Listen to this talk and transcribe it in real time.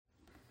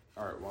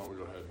All right, why don't we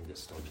go ahead and get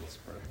started? Let's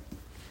pray.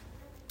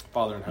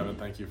 Father in heaven,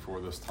 thank you for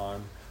this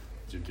time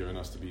that you've given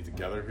us to be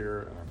together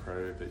here, and I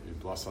pray that you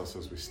bless us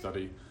as we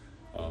study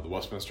the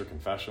Westminster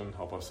Confession.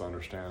 Help us to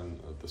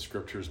understand the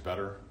scriptures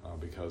better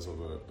because of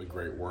the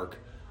great work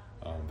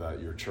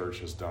that your church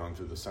has done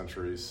through the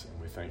centuries,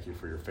 and we thank you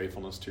for your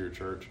faithfulness to your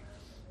church,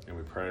 and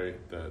we pray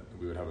that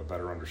we would have a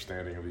better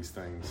understanding of these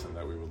things and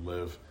that we would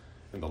live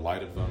in the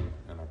light of them.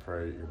 And I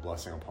pray your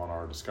blessing upon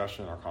our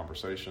discussion, our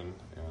conversation,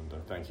 and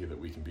thank you that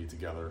we can be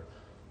together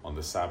on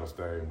this Sabbath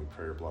day, and we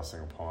pray your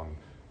blessing upon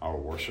our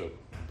worship.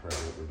 And pray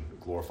that we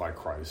glorify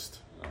Christ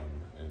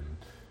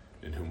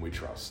in whom we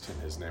trust. In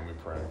his name we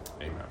pray.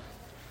 Amen.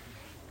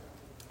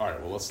 All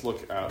right, well, let's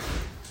look at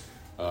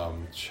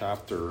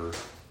chapter,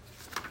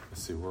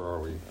 let's see, where are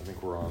we? I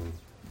think we're on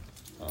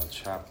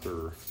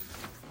chapter,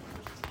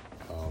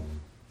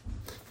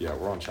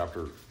 we're on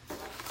chapter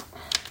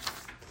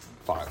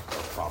 5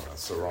 of Providence.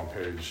 So we're on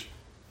page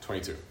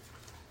 22.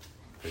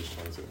 Page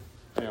 22.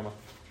 Hey, Emma.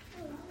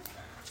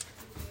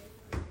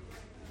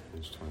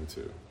 Page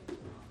 22.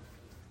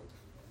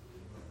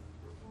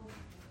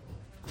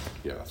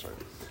 Yeah, that's right.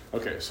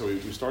 Okay, so we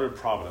started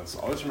Providence.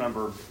 Always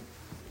remember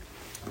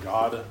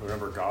God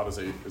is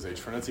a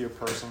trinity of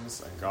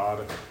persons, and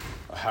God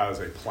has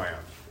a plan.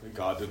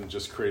 God didn't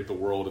just create the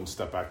world and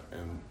step back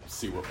and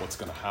see what's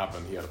going to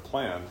happen. He had a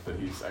plan that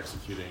he's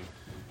executing,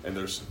 and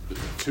there's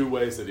two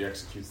ways that he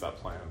executes that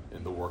plan: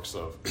 in the works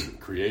of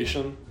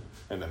creation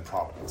and then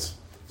providence.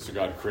 So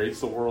God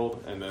creates the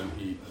world, and then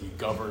he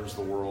governs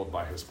the world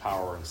by his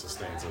power and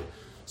sustains it.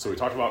 So we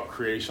talked about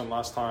creation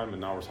last time, and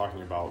now we're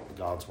talking about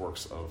God's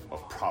works of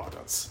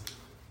providence.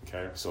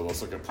 Okay, so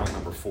let's look at point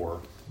number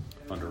 4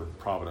 under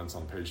providence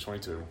on page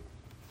 22.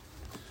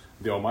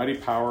 The almighty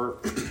power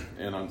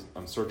and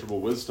unsearchable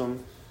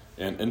wisdom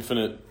and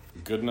infinite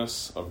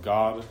goodness of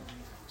God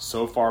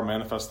so far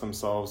manifest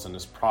themselves in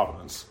his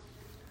providence,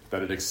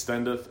 that it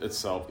extendeth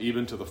itself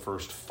even to the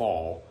first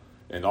fall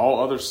and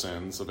all other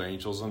sins of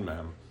angels and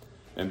men,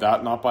 and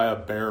that not by a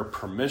bare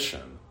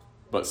permission,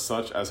 but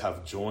such as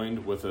hath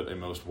joined with it a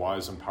most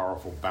wise and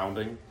powerful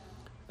bounding,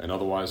 and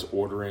otherwise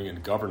ordering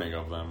and governing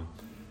of them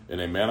in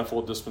a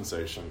manifold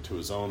dispensation to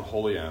his own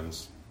holy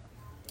ends,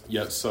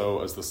 yet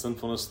so as the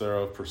sinfulness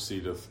thereof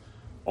proceedeth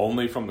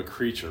only from the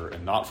creature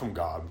and not from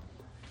God,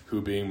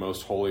 who being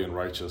most holy and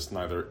righteous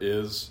neither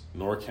is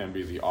nor can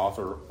be the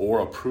author or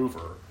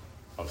approver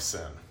of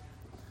sin.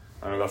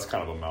 I know that's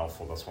kind of a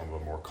mouthful. That's one of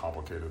the more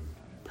complicated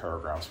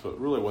paragraphs, but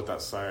really what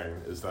that's saying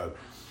is that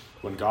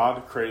when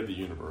God created the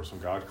universe,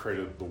 when God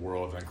created the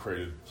world and then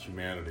created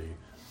humanity,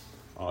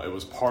 it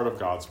was part of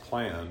God's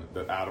plan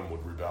that Adam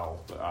would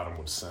rebel, that Adam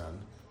would sin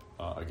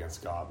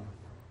against God.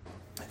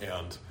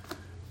 And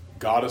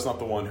God is not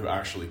the one who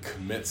actually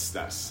commits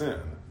that sin.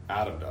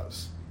 Adam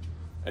does.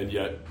 And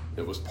yet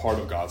it was part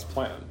of God's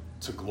plan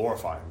to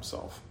glorify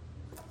himself.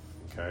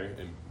 Okay?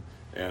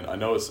 And I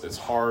know it's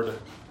hard.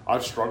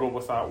 I've struggled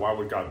with that. Why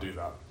would God do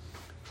that?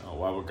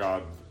 Why would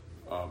God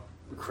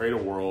create a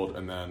world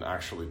and then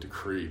actually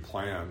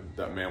plan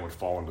that man would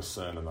fall into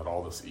sin and that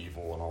all this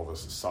evil and all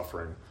this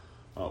suffering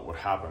would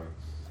happen?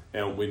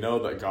 And we know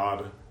that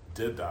God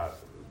did that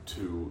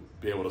to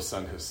be able to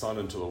send his son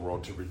into the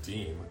world to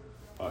redeem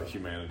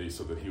humanity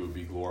so that he would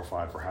be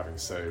glorified for having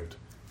saved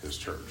his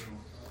church.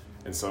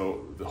 And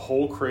so the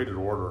whole created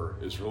order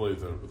is really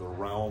the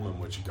realm in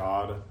which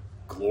God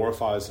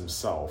glorifies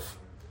himself,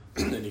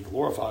 and he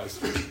glorifies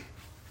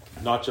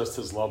not just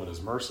his love and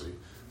his mercy,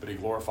 but he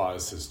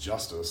glorifies his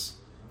justice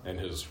and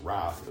his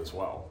wrath as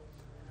well.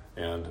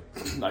 And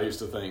I used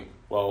to think,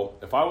 well,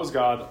 if I was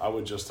God, I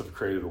would just have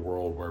created a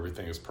world where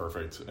everything is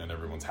perfect and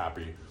everyone's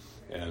happy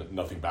and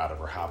nothing bad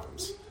ever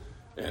happens.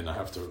 And I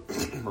have to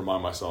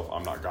remind myself,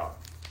 I'm not God.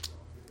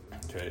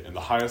 Okay, and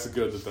the highest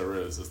good that there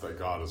is that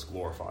God is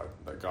glorified,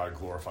 that God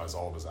glorifies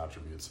all of his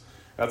attributes.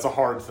 That's a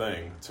hard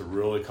thing to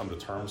really come to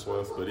terms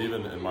with, but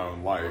even in my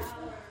own life,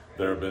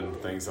 there have been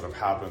things that have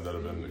happened that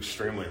have been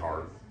extremely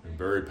hard and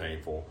very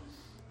painful,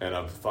 and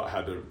I've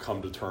had to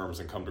come to terms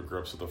and come to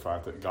grips with the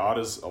fact that God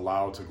is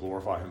allowed to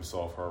glorify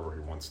himself however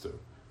he wants to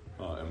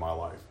in my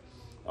life.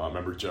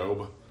 Remember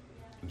Job?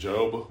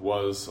 Job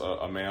was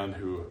a man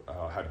who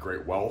had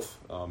great wealth.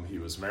 He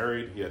was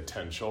married. He had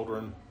 10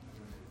 children.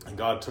 And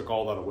God took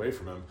all that away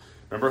from him.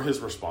 Remember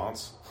his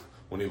response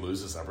when he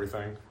loses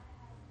everything?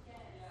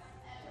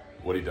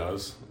 What he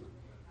does?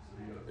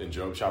 In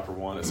Job chapter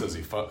 1, it says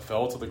he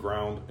fell to the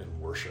ground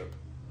in worship.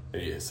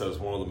 And he says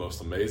one of the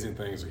most amazing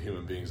things a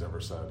human being's ever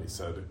said. He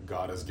said,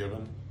 God has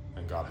given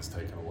and God has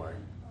taken away.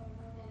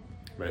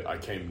 I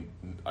came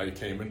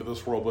into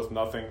this world with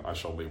nothing. I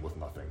shall leave with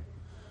nothing.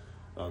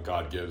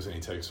 God gives and he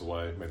takes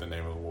away. May the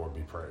name of the Lord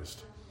be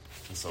praised.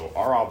 And so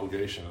our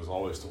obligation is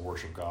always to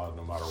worship God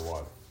no matter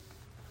what.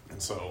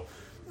 And so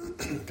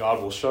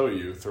God will show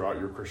you throughout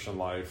your Christian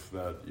life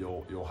that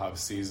you'll have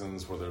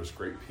seasons where there's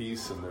great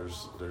peace and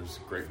there's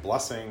great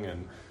blessing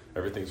and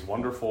everything's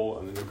wonderful,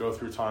 and then you'll go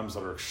through times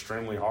that are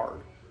extremely hard,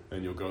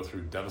 and you'll go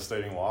through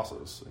devastating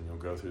losses, and you'll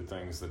go through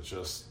things that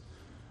just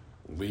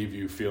leave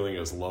you feeling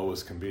as low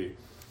as can be.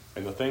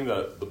 And the thing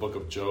that the book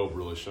of Job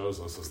really shows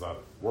us is that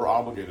we're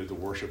obligated to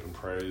worship and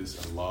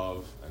praise and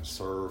love and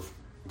serve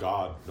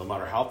God no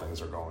matter how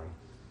things are going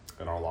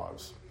in our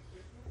lives.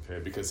 Okay,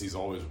 because he's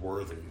always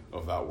worthy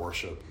of that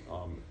worship,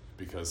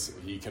 because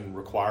he can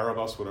require of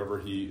us whatever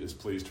he is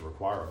pleased to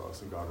require of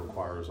us, and God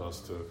requires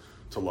us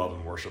to love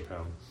and worship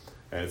him.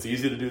 And it's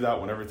easy to do that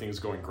when everything's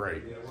going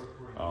great,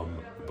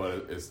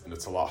 but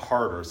it's a lot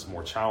harder, it's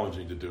more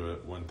challenging to do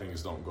it when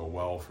things don't go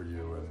well for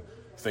you and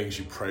things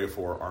you pray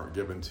for aren't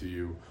given to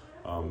you.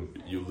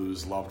 You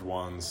lose loved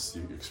ones,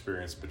 you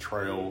experience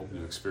betrayal,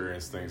 you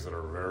experience things that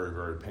are very,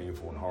 very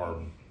painful and hard.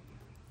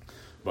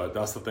 But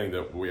that's the thing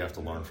that we have to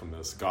learn from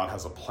this. God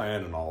has a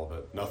plan in all of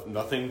it.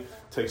 Nothing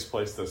takes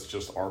place that's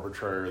just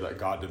arbitrary, that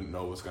God didn't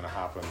know was going to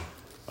happen.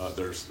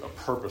 There's a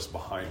purpose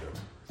behind it.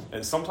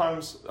 And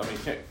sometimes,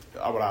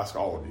 I would ask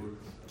all of you,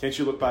 can't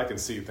you look back and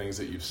see things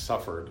that you've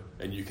suffered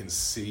and you can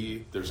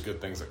see there's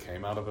good things that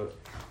came out of it?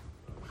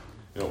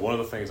 One of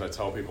the things I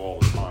tell people all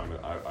the time,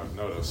 I've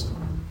noticed,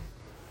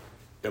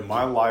 in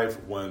my life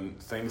when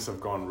things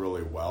have gone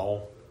really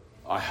well,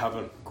 I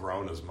haven't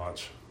grown as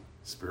much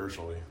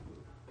spiritually.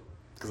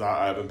 Because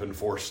I haven't been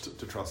forced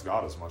to trust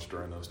God as much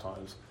during those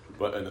times.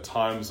 But in the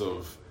times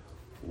of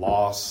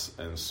loss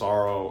and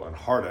sorrow and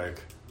heartache,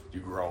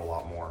 you grow a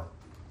lot more.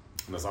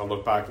 And as I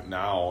look back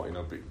now,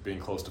 being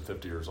close to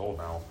 50 years old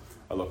now,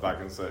 I look back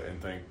and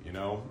think,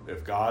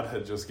 if God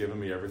had just given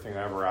me everything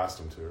I ever asked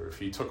him to, if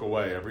he took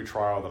away every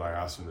trial that I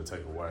asked him to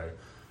take away,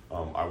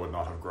 I would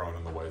not have grown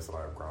in the ways that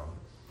I have grown.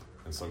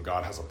 And so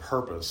God has a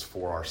purpose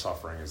for our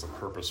suffering, has a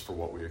purpose for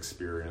what we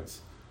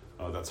experience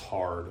that's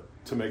hard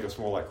to make us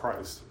more like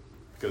Christ.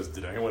 Because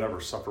did anyone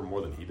ever suffer more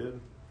than he did?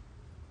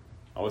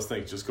 I always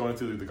think, just going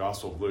through the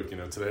Gospel of Luke,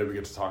 today we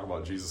get to talk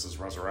about Jesus'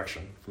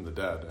 resurrection from the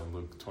dead in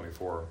Luke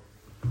 24.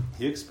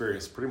 He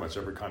experienced pretty much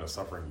every kind of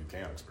suffering you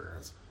can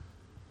experience.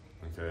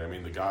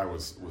 Okay, the guy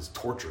was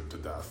tortured to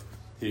death.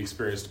 He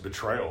experienced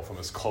betrayal from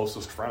his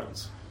closest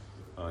friends.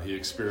 He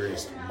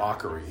experienced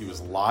mockery. He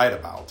was lied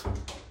about.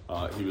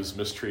 He was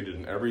mistreated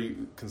in every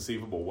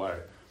conceivable way.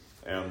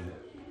 And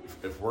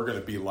if we're going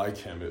to be like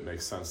him, it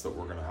makes sense that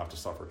we're going to have to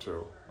suffer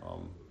too.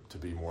 To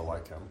be more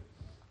like him.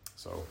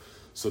 So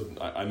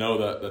I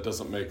know that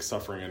doesn't make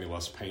suffering any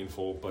less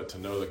painful, but to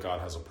know that God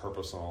has a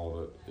purpose in all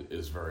of it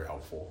is very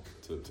helpful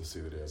to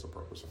see that he has a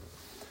purpose in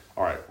it.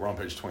 All right, we're on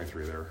page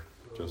 23 there,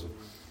 Joseph.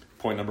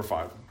 Point number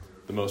 5.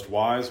 The most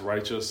wise,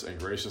 righteous, and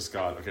gracious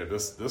God. Okay,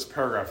 this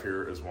paragraph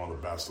here is one of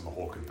the best in the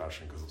whole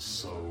confession because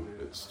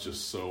it's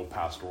just so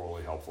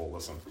pastorally helpful.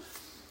 Listen.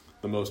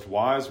 The most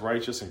wise,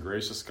 righteous, and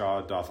gracious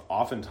God doth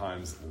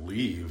oftentimes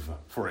leave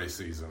for a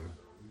season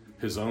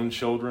his own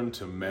children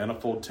to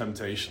manifold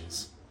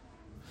temptations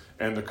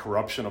and the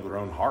corruption of their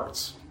own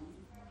hearts,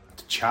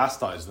 to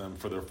chastise them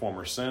for their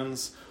former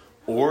sins,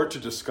 or to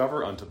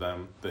discover unto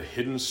them the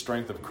hidden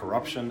strength of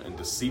corruption and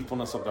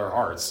deceitfulness of their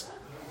hearts,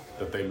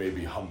 that they may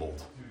be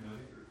humbled.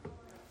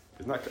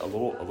 Isn't that a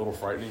little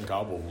frightening?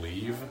 God will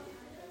leave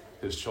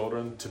his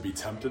children to be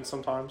tempted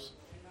sometimes,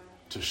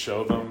 to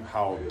show them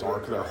how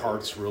dark their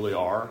hearts really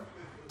are,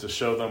 to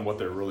show them what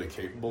they're really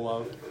capable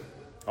of.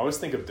 I always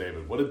think of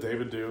David. What did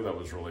David do that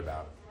was really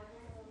bad?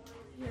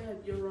 He had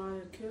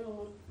Uriah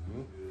killed.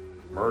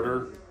 Mm-hmm.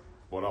 Murder.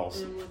 What else?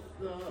 And with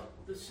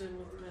the sin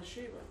with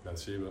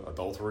Bathsheba.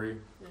 Adultery.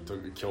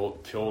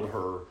 Killed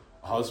her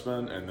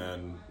husband and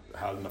then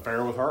had an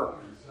affair with her.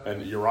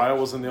 And Uriah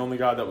wasn't the only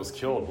guy that was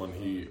killed when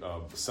he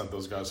sent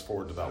those guys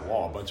forward to that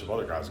wall. A bunch of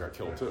other guys got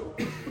killed too.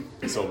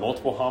 So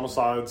multiple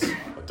homicides,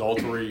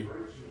 adultery.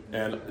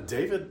 And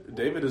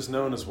David is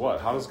known as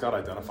what? How does God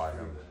identify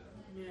him?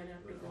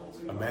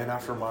 A man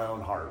after my own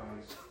heart.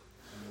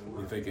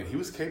 You're thinking he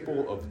was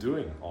capable of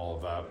doing all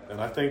of that. And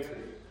I think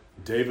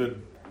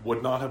David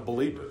would not have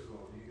believed it.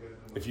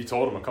 If you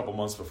told him a couple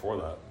months before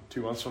that,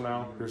 2 months from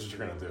now, here's what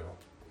you're going to do.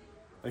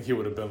 I think he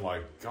would have been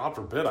like, God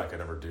forbid I could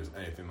ever do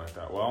anything like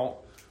that.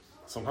 Well,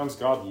 sometimes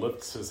God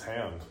lifts his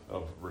hand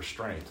of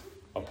restraint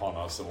upon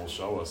us and will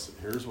show us,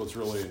 here's what's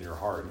really in your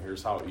heart and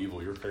here's how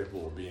evil you're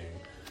capable of being.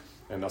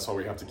 And that's why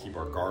we have to keep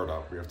our guard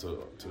up. We have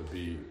to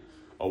be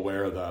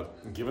aware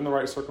that given the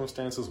right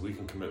circumstances, we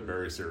can commit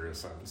very serious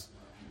sins.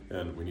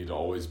 And we need to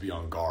always be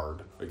on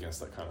guard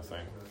against that kind of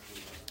thing.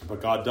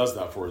 But God does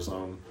that for his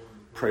own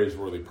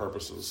praiseworthy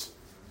purposes.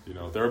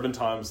 There have been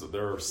times that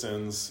there are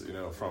sins,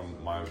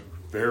 from my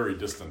very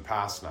distant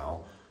past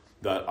now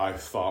that I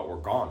thought were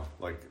gone.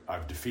 Like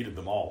I've defeated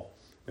them all.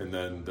 And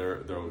then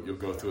you'll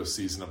go through a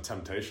season of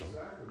temptation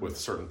with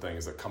certain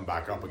things that come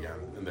back up again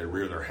and they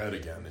rear their head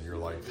again. And you're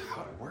like,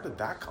 where did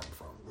that come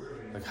from?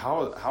 Like,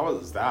 how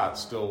is that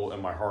still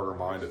in my heart or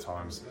mind at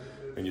times?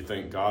 And you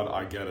think, God,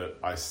 I get it.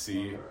 I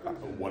see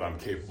what I'm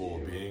capable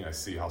of being. I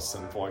see how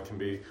sinful I can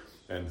be.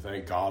 And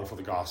thank God for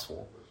the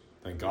gospel.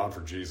 Thank God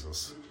for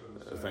Jesus.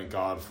 Thank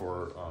God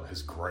for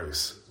his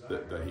grace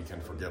that he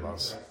can forgive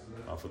us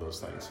for those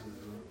things.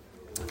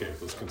 Okay,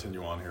 let's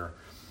continue on here.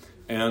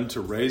 And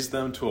to raise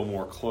them to a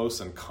more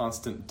close and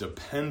constant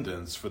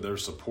dependence for their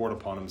support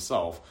upon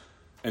himself,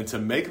 and to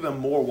make them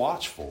more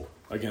watchful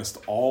against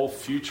all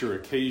future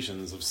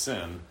occasions of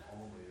sin,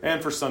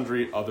 and for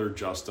sundry other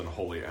just and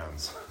holy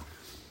ends.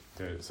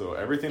 Okay, so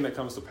everything that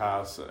comes to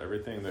pass,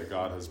 everything that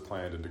God has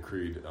planned and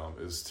decreed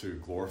is to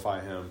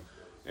glorify him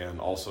and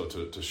also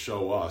to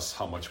show us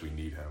how much we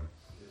need him.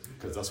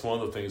 Because that's one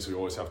of the things we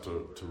always have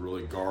to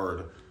really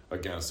guard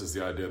against is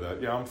the idea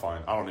that, yeah, I'm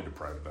fine. I don't need to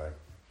pray today.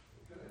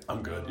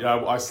 I'm good. Yeah,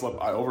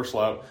 I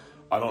overslept.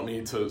 I don't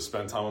need to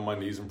spend time on my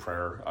knees in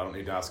prayer. I don't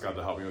need to ask God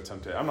to help me with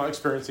temptation. I'm not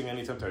experiencing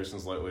any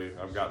temptations lately.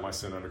 I've got my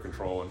sin under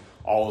control and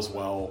all is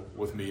well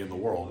with me in the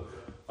world.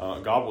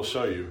 God will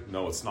show you,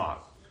 no, it's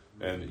not.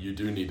 And you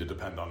do need to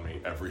depend on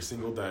me every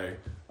single day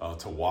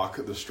to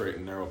walk the straight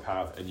and narrow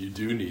path. And you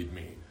do need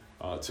me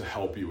to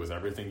help you with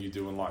everything you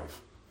do in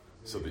life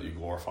so that you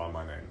glorify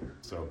my name.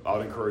 So I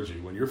would encourage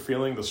you, when you're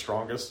feeling the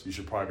strongest, you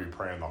should probably be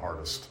praying the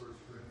hardest.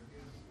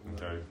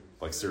 Okay?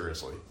 Like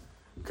seriously.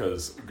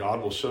 Because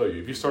God will show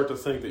you. If you start to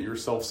think that you're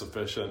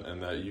self-sufficient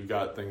and that you've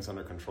got things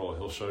under control,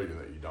 he'll show you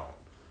that you don't.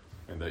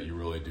 And that you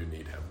really do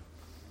need him.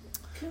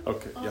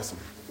 Okay, yes.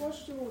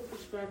 Question with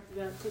respect to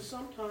that, because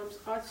sometimes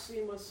I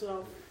see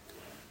myself,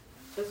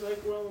 as I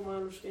grow in my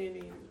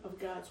understanding of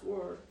God's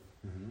word,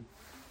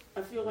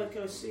 I feel like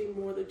I see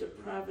more the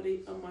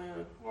depravity of my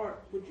own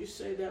heart. Would you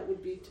say that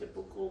would be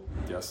typical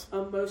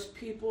of most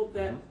people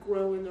that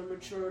grow in their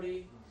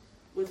maturity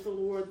with the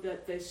Lord,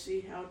 that they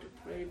see how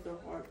depraved their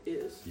heart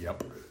is?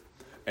 Yep.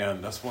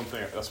 And that's one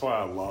thing, that's why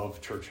I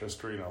love church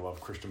history and I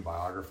love Christian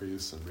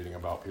biographies and reading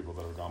about people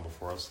that have gone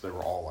before us. They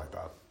were all like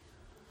that.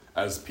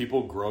 As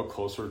people grow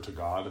closer to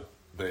God,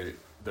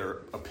 their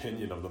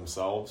opinion of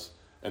themselves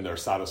and their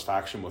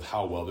satisfaction with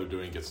how well they're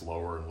doing gets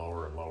lower and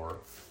lower and lower.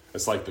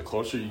 It's like the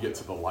closer you get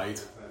to the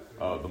light,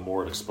 the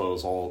more it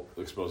exposes all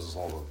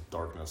the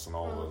darkness and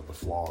all the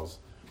flaws.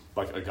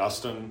 Like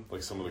Augustine,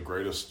 like some of the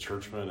greatest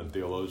churchmen and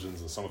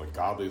theologians and some of the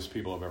godliest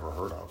people I've ever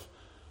heard of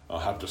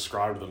have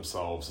described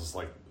themselves as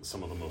like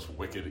some of the most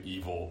wicked,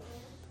 evil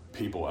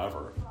people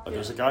ever.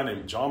 There's a guy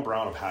named John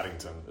Brown of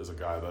Haddington is a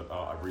guy that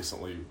I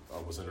recently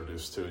was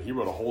introduced to. And he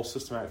wrote a whole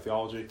systematic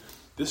theology.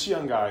 This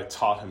young guy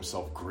taught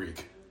himself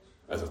Greek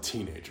as a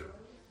teenager.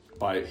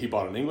 He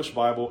bought an English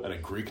Bible and a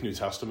Greek New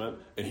Testament,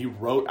 and he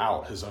wrote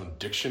out his own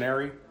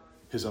dictionary,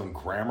 his own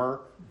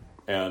grammar.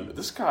 And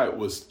this guy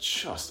was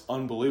just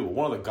unbelievable.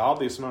 One of the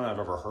godliest men I've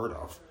ever heard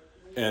of.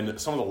 And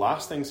some of the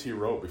last things he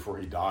wrote before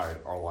he died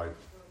are like,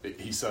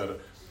 he said,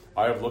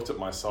 I have looked at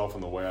myself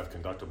and the way I've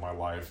conducted my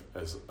life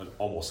as an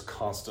almost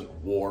constant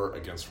war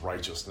against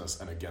righteousness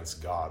and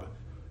against God.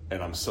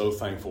 And I'm so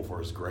thankful for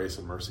his grace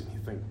and mercy. And you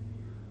think,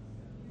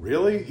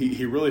 really?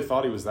 He really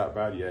thought he was that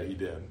bad? Yeah, he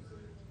did.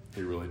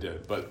 He really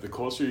did. But the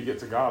closer you get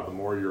to God, the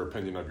more your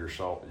opinion of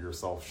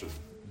yourself should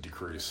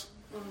decrease.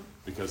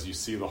 Because you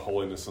see the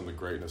holiness and the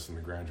greatness and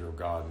the grandeur of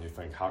God, and you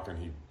think, how can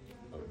he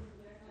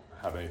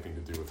have anything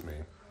to do with me?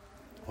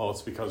 Well,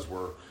 it's because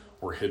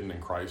we're hidden in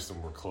Christ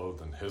and we're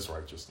clothed in his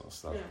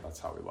righteousness. That's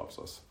how he loves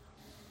us.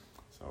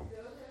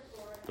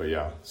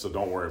 So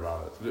don't worry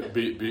about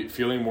it.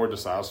 Feeling more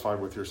dissatisfied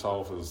with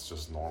yourself is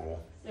just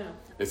normal. Yeah.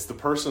 It's the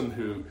person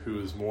who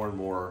is more and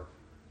more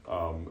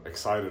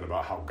excited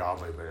about how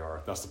godly they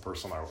are. That's the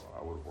person I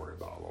would worry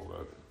about a little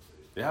bit.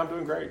 Yeah, I'm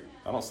doing great.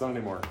 I don't sin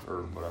anymore,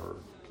 or whatever.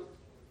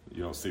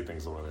 You don't see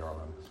things the way they are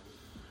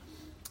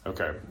then.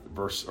 Okay,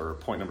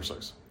 point number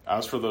 6.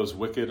 As for those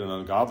wicked and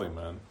ungodly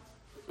men,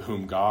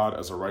 whom God,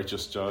 as a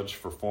righteous judge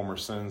for former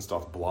sins,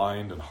 doth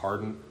blind and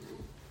harden,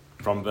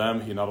 from them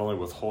he not only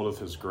withholdeth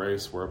his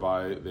grace,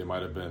 whereby they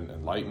might have been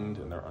enlightened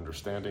in their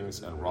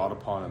understandings and wrought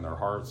upon in their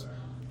hearts,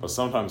 but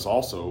sometimes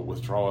also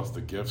withdraweth the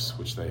gifts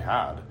which they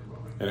had,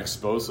 and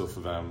exposeth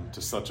them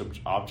to such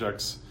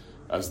objects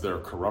as their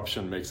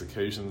corruption makes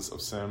occasions of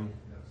sin,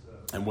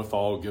 and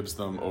withal gives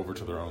them over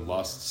to their own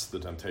lusts, the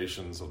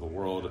temptations of the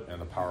world,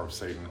 and the power of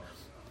Satan,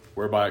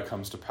 whereby it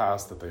comes to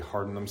pass that they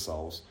harden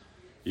themselves,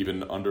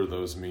 even under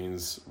those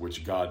means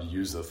which God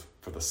useth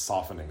for the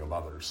softening of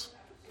others.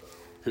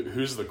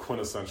 Who's the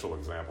quintessential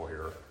example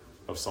here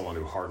of someone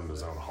who hardened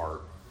his own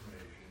heart?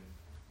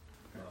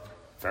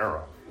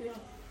 Pharaoh. Yeah.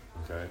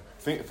 Okay.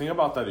 Think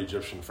about that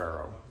Egyptian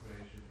Pharaoh.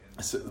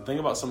 Think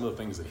about some of the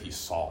things that he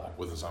saw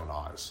with his own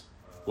eyes.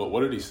 What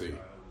did he see?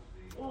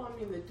 Well, I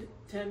mean, the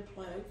 10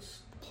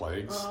 plagues.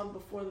 Plagues?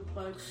 Before the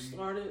plagues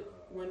started,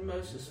 when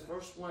Moses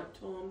first went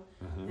to him,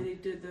 and he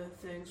did the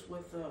things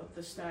with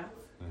the staff.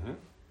 Mm-hmm.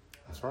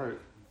 That's right.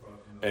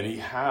 And he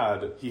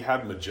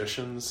had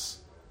magicians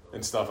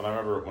and stuff. And I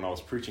remember when I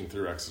was preaching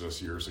through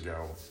Exodus years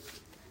ago,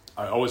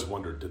 I always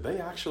wondered,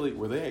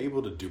 were they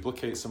able to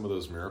duplicate some of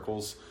those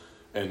miracles?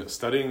 And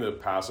studying the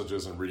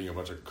passages and reading a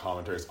bunch of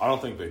commentaries, I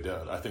don't think they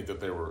did. I think that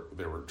they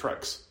were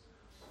tricks.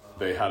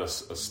 They had a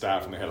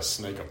staff and they had a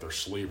snake up their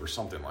sleeve or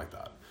something like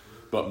that.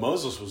 But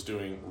Moses was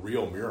doing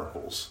real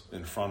miracles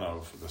in front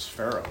of this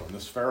Pharaoh. And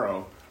this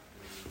Pharaoh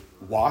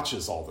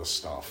watches all this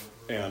stuff.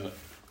 And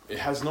it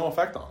has no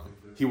effect on him.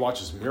 He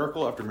watches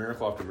miracle after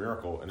miracle after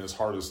miracle. And his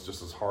heart is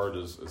just as hard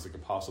as it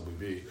could possibly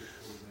be.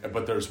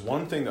 But there's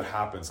one thing that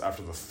happens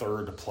after the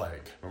third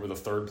plague. Remember the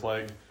third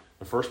plague?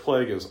 The first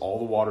plague is all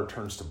the water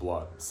turns to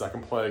blood. The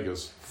second plague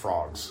is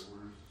frogs.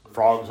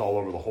 Frogs all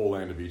over the whole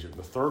land of Egypt.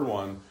 The third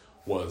one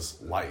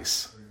was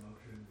lice.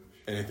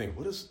 And you think,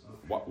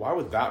 why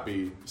would that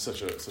be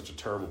such a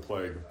terrible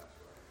plague?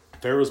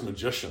 Pharaoh's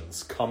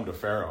magicians come to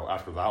Pharaoh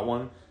after that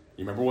one.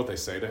 You remember what they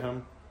say to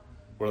him?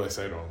 What do they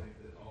say to him?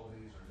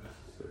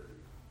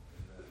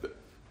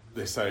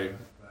 They say,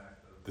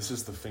 this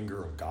is the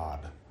finger of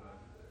God.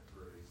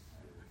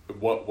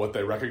 What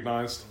they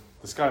recognized?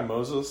 This guy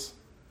Moses,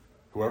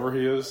 whoever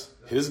he is,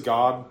 his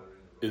God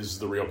is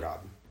the real God.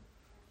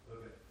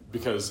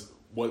 Because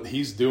what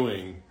he's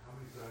doing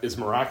is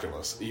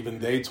miraculous. Even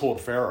they told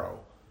Pharaoh,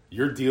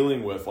 you're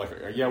dealing with,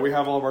 we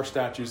have all of our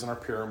statues and our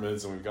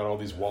pyramids, and we've got all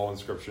these wall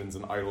inscriptions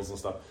and idols and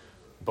stuff.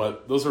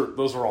 But those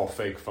are all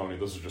fake, phony.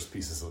 Those are just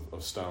pieces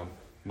of stone.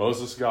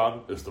 Moses'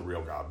 God is the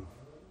real God.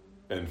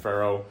 And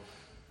Pharaoh,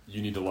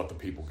 you need to let the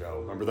people go.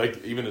 Remember,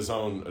 even his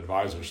own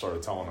advisors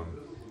started telling him,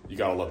 you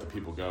got to let the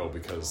people go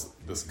because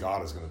this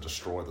God is going to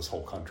destroy this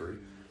whole country.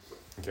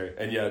 Okay,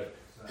 and yet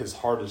his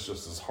heart is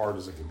just as hard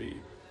as it can be.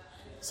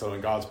 So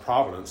in God's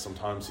providence,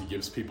 sometimes he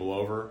gives people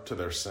over to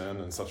their sin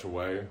in such a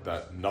way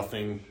that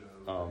nothing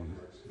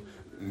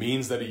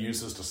means that he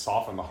uses to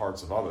soften the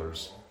hearts of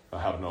others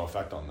have no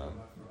effect on them.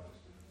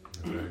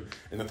 Okay?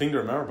 And the thing to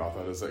remember about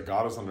that is that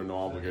God is under no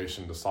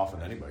obligation to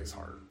soften anybody's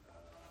heart.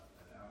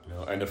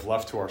 And if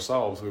left to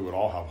ourselves, we would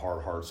all have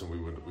hard hearts, and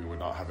we would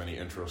not have any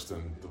interest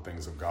in the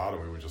things of God,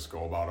 and we would just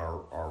go about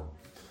our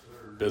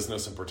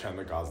business and pretend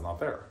that God's not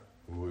there.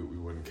 We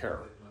wouldn't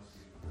care.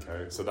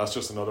 Okay, so that's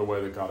just another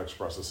way that God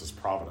expresses his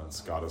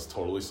providence. God is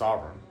totally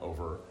sovereign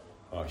over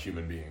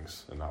human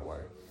beings in that way.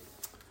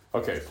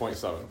 Okay, point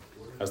 7.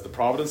 As the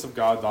providence of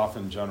God doth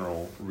in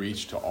general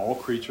reach to all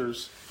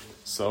creatures,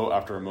 so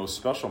after a most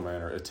special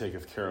manner it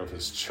taketh care of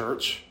his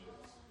church,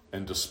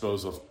 and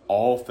disposeth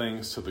all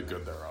things to the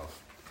good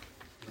thereof.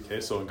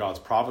 Okay, so in God's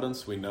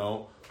providence, we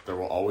know there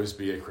will always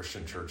be a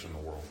Christian church in the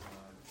world.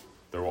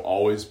 There will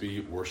always be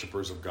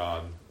worshipers of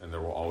God, and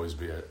there will always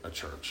be a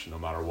church, no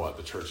matter what.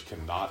 The church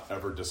cannot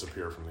ever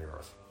disappear from the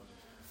earth.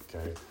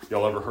 Okay,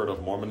 y'all ever heard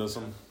of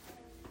Mormonism?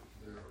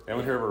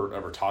 Anyone here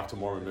ever talked to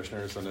Mormon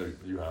missionaries? I know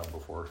you have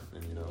before,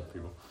 and you know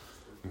people.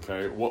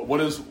 Okay,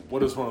 what is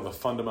one of the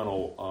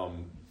fundamental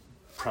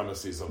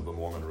premises of the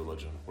Mormon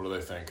religion? What do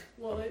they think?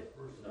 Well,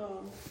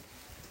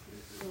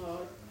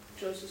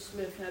 Joseph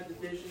Smith had the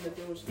vision that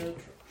there was no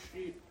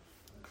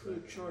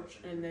true church,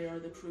 and they are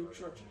the true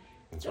church.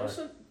 That's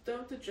right.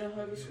 Don't the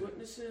Jehovah's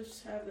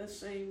Witnesses have that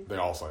same? They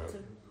all say it.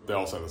 They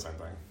all say the same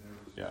thing.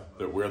 Yeah,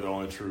 that we're the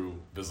only true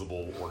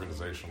visible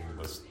organization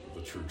that's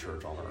the true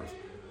church on earth.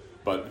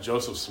 But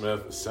Joseph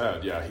Smith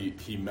said,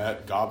 he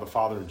met God the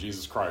Father and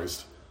Jesus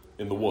Christ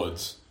in the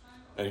woods,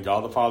 and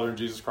God the Father and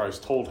Jesus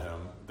Christ told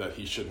him that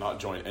he should not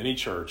join any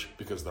church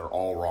because they're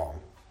all wrong.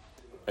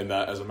 And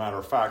that, as a matter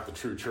of fact, the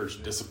true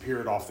church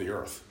disappeared off the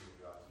earth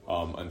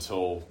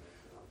until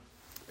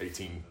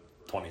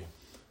 1820,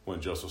 when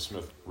Joseph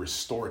Smith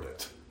restored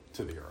it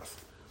to the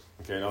earth.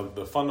 Okay, now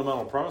the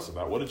fundamental premise of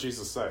that, what did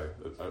Jesus say?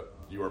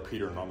 You are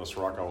Peter, and on this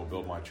rock I will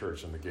build my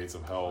church, and the gates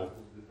of hell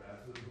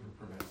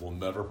will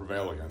never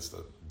prevail against it.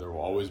 There will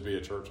always be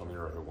a church on the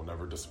earth. It will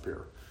never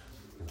disappear.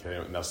 Okay,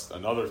 and that's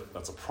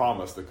a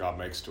promise that God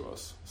makes to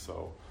us.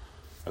 So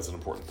that's an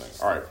important thing.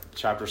 All right,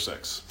 chapter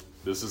 6.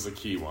 This is a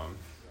key one.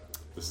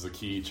 This is a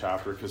key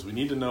chapter because we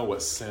need to know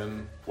what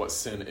sin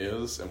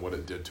is and what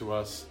it did to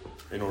us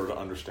in order to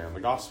understand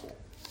the gospel.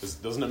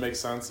 Doesn't it make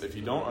sense? If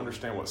you don't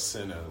understand what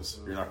sin is,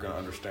 you're not going to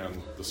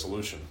understand the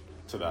solution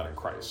to that in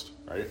Christ,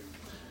 right?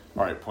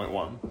 All right, point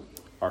 1.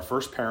 Our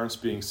first parents,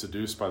 being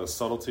seduced by the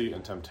subtlety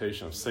and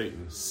temptation of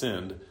Satan,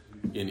 sinned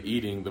in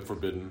eating the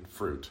forbidden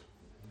fruit.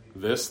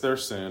 This their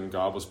sin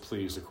God was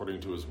pleased,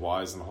 according to his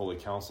wise and holy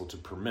counsel, to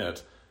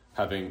permit,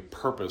 having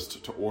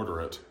purposed to order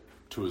it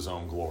to his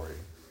own glory.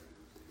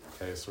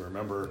 Okay, so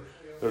remember,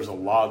 there's a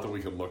lot that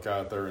we could look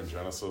at there in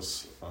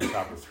Genesis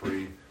chapter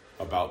 3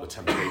 about the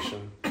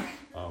temptation.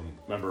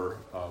 Remember,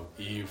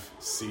 Eve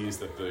sees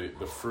that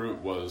the fruit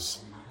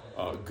was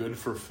good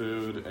for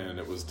food, and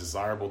it was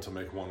desirable to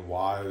make one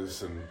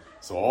wise, and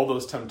so all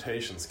those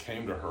temptations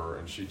came to her,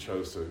 and she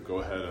chose to go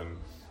ahead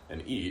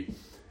and eat.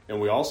 And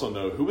we also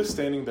know who was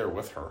standing there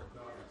with her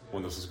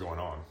when this was going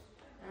on.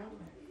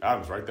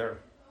 Adam's right there.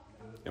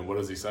 And what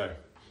does he say?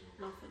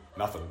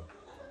 Nothing.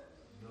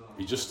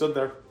 He just stood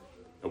there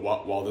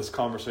while this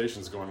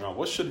conversation is going on.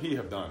 What should he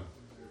have done?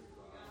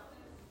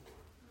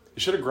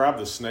 He should have grabbed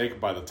the snake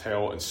by the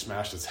tail and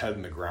smashed its head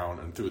in the ground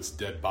and threw its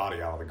dead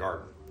body out of the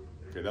garden.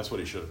 Okay, that's what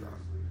he should have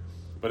done.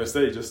 But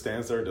instead he just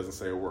stands there and doesn't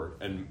say a word.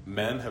 And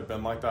men have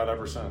been like that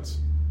ever since.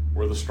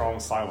 We're the strong,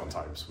 silent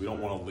types. We don't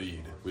want to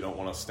lead. We don't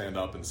want to stand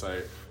up and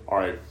say, all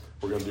right,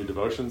 we're going to do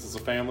devotions as a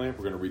family,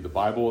 we're going to read the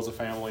Bible as a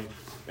family,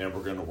 and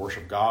we're going to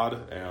worship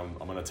God, and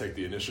I'm going to take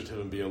the initiative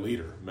and be a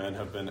leader. Men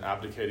have been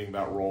abdicating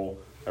that role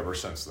ever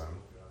since then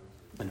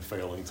and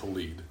failing to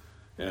lead.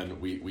 And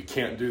we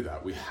can't do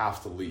that. We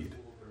have to lead.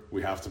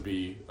 We have to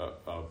be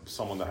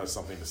someone that has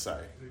something to say.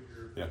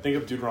 Think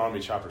of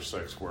Deuteronomy chapter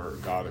 6, where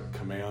God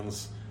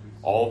commands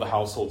all the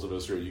households of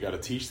Israel, you got to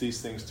teach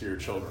these things to your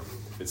children.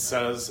 It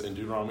says in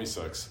Deuteronomy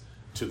 6,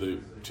 to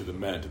the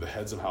men, to the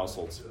heads of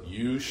households,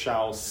 you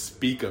shall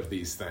speak of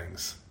these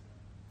things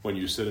When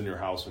you sit in your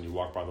house, when you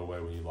walk by the way,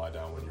 when you lie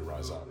down, when you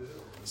rise up.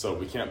 So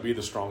we can't be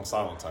the strong,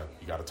 silent type.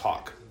 You got to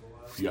talk.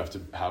 You have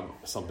to have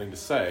something to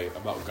say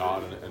about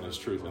God and his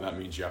truth, and that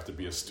means you have to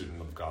be a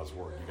student of God's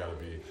word. You got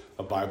to be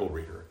a Bible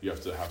reader. You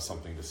have to have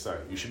something to say.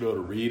 You should be able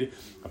to read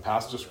a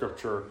passage of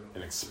scripture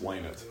and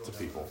explain it to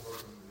people.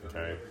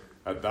 Okay,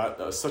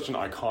 that's such an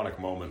iconic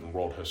moment in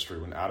world history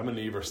when Adam and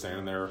Eve are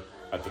standing there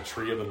at the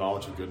tree of the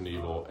knowledge of good and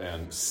evil,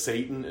 and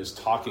Satan is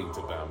talking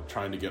to them,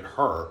 trying to get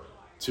her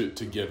to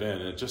give in.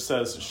 And it just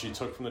says she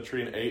took from the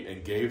tree and ate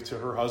and gave to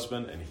her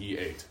husband, and he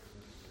ate.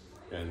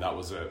 And that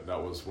was it.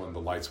 That was when the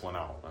lights went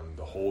out and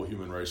the whole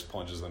human race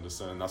plunges into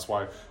sin. That's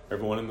why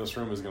everyone in this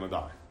room is going to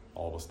die.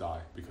 All of us die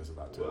because of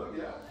that too.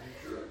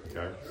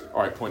 Okay?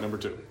 All right, point number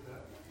 2.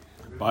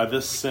 By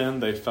this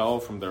sin, they fell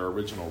from their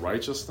original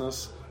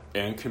righteousness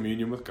and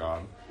communion with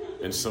God,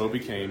 and so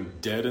became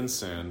dead in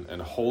sin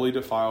and wholly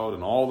defiled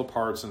in all the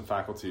parts and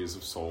faculties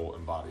of soul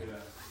and body.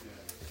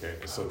 Okay,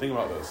 so think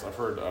about this. I've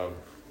heard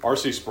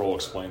R.C. Sproul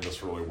explain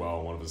this really well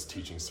in one of his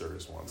teaching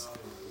series once.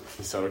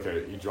 He said,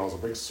 okay, he draws a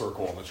big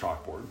circle on the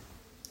chalkboard.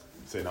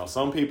 Say, now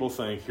some people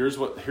think, here's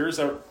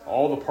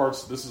all the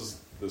parts,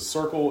 the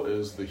circle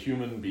is the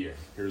human being.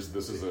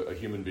 This is a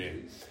human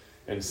being.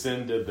 And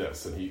sin did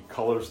this, and he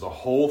colors the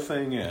whole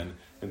thing in,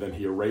 and then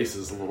he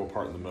erases a little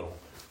part in the middle.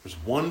 There's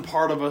one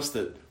part of us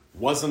that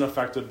wasn't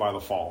affected by the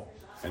fall,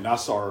 and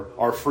that's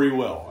our free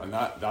will, and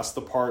that's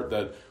the part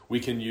that we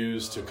can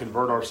use to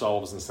convert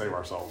ourselves and save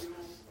ourselves.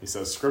 He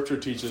says, Scripture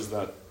teaches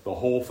that the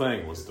whole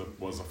thing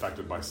was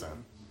affected by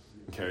sin.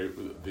 Okay,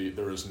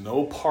 there is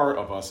no part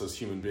of us as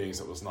human beings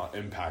that was not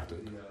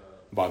impacted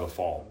by the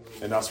fall.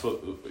 And that's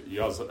what, you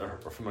guys are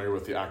familiar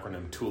with the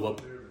acronym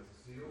TULIP.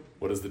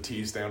 What does the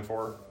T stand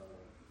for?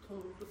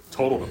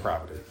 Total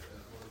depravity.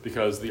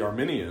 Because the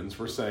Arminians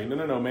were saying,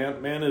 no,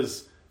 man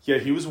is, yeah,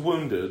 he was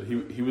wounded,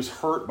 he was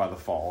hurt by the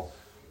fall,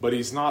 but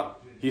he's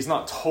not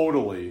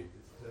totally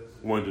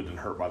wounded and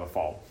hurt by the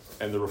fall.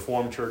 And the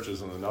Reformed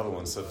churches and another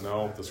one said,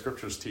 no, the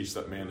Scriptures teach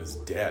that man is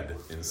dead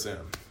in sin.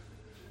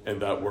 And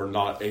that we're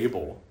not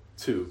able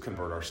to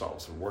convert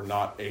ourselves. We're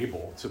not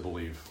able to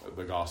believe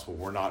the gospel.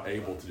 We're not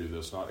able to do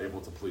this, not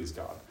able to please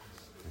God.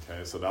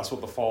 Okay, so that's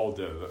what the fall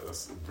did.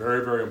 That's a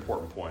very, very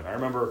important point. I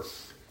remember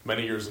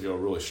many years ago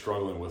really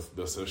struggling with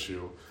this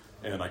issue,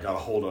 and I got a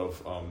hold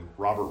of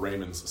Robert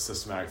Raymond's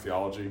Systematic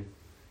Theology,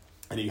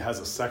 and he has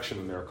a section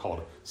in there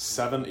called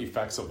 7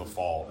 Effects of the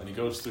Fall, and he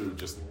goes through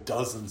just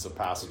dozens of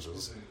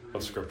passages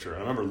of Scripture.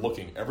 And I remember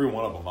looking every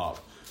one of them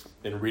up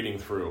and reading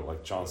through,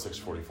 like John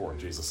 6:44,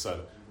 Jesus said,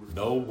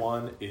 no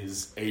one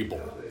is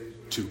able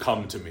to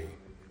come to me.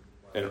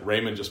 And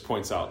Raymond just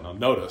points out, now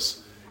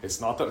notice, it's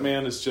not that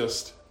man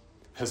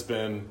has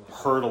been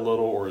hurt a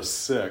little or is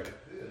sick.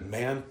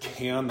 Man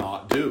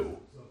cannot do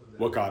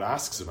what God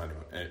asks of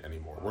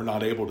anymore. We're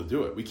not able to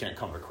do it. We can't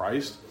come to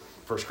Christ.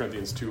 1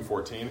 Corinthians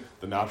 2:14,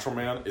 the natural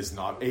man is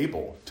not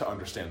able to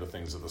understand the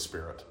things of the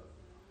Spirit.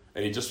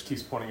 And he just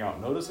keeps pointing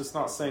out, notice it's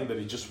not saying that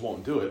he just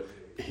won't do it.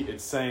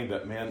 It's saying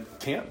that man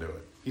can't do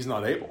it. He's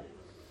not able.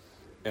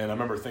 And I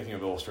remember thinking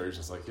of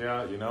illustrations like,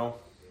 yeah,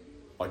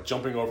 like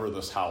jumping over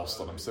this house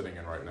that I'm sitting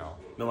in right now.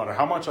 No matter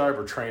how much I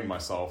ever trained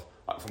myself,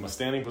 from a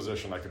standing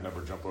position, I could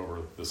never jump over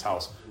this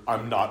house.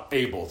 I'm not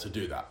able to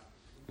do that.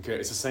 Okay,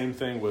 it's the same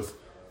thing with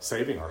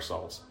saving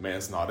ourselves.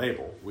 Man's not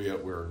able.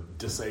 We're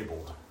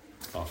disabled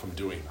from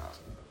doing that.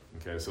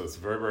 Okay, so it's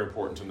very, very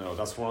important to know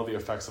that's one of the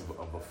effects of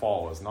the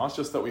fall, is not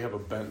just that we have a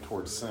bent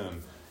towards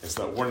sin, it's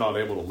that we're not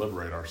able to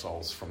liberate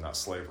ourselves from that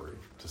slavery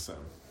to sin.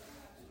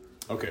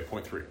 Okay,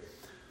 point 3.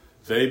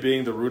 They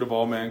being the root of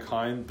all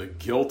mankind, the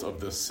guilt of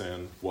this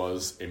sin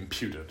was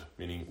imputed,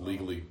 meaning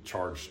legally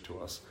charged to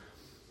us.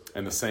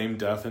 And the same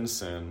death and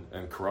sin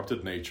and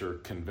corrupted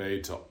nature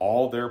conveyed to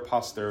all their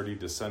posterity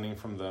descending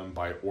from them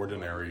by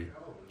ordinary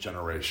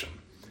generation.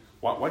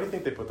 Why do you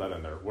think they put that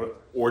in there?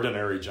 What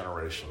ordinary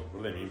generation?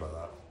 What do they mean by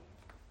that?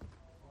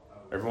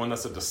 Everyone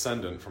that's a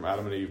descendant from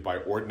Adam and Eve by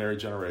ordinary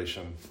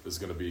generation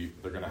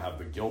they're going to have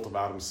the guilt of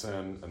Adam's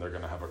sin, and they're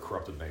going to have a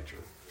corrupted nature.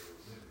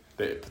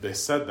 They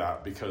said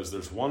that because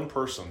there's one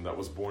person that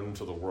was born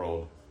into the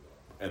world,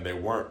 and they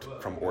weren't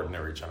from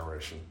ordinary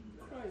generation.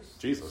 Christ.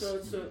 Jesus. So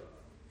it's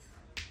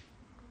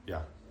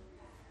Yeah.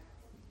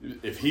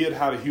 If he had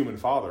had a human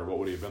father, what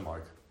would he have been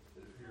like?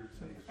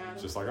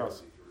 Adam. Just like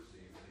us.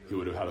 He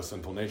would have had a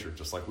sinful nature,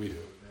 just like we do.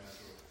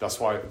 That's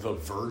why the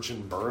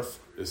virgin birth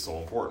is so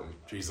important.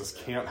 Jesus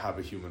can't have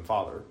a human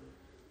father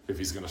if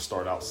he's going to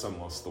start out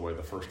sinless the way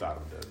the first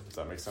Adam did. Does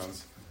that make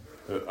sense?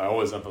 I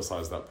always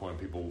emphasize that point.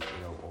 People,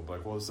 will be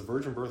like, well, is the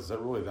virgin birth, is that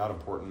really that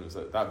important? Is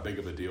that big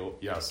of a deal?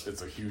 Yes,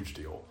 it's a huge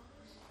deal.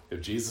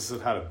 If Jesus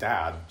had had a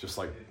dad, just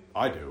like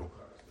I do,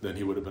 then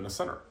he would have been a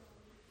sinner.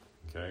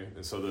 Okay?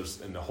 And so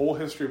in the whole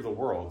history of the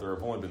world, there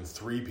have only been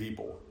 3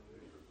 people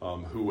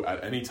who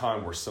at any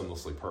time were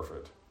sinlessly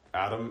perfect.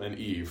 Adam and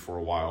Eve for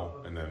a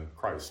while, and then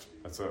Christ.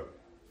 That's it.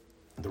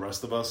 The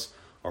rest of us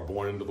are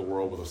born into the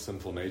world with a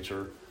sinful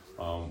nature.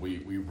 We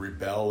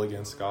rebel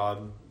against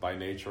God by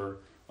nature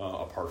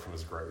apart from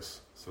his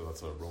grace. So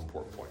that's a real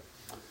important point.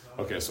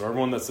 Okay, so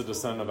everyone that's a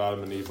descendant of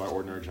Adam and Eve by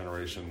ordinary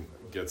generation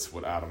gets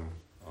what Adam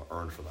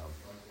earned for them.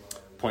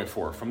 Point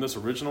 4, from this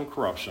original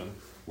corruption,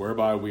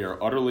 whereby we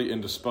are utterly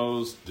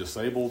indisposed,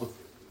 disabled,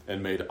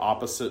 and made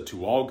opposite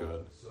to all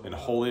good, and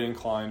wholly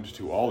inclined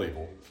to all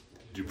evil,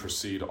 do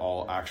proceed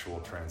all actual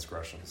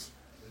transgressions.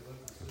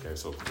 Okay,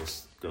 so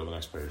let's go to the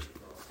next page.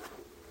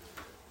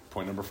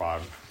 Point number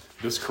 5.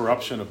 This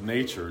corruption of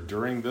nature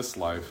during this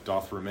life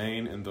doth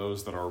remain in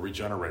those that are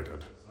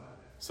regenerated.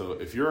 So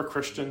if you're a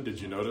Christian, did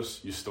you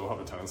notice you still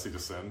have a tendency to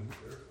sin?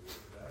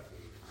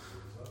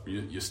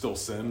 You still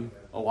sin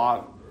a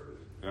lot.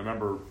 And I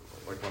remember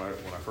like when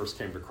I first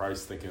came to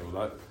Christ thinking,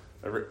 well,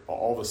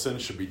 all the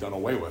sins should be done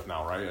away with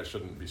now, right? I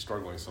shouldn't be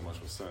struggling so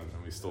much with sin.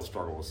 And we still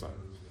struggle with sin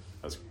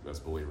as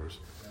believers.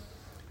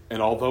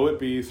 And although it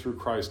be through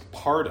Christ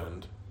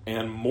pardoned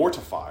and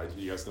mortified,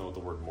 you guys know what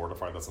the word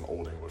mortified, that's an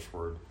old English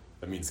word.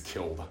 That means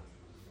killed.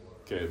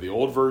 Okay, the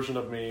old version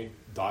of me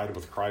died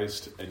with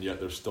Christ, and yet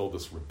there's still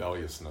this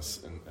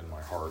rebelliousness in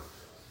my heart.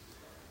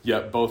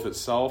 Yet both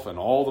itself and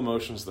all the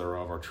motions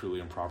thereof are truly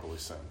and properly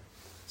sin.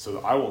 So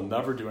I will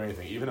never do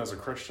anything, even as a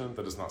Christian,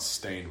 that is not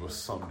stained with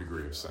some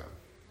degree of sin.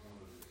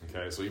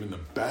 Okay, so even the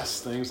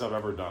best things I've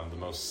ever done, the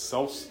most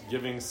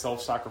self-giving,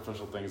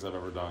 self-sacrificial things I've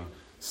ever done,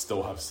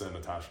 still have sin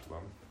attached to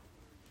them.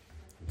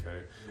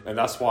 Okay, and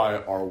that's why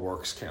our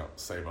works can't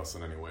save us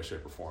in any way,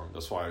 shape, or form.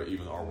 That's why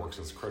even our works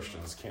as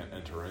Christians can't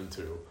enter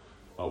into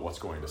what's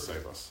going to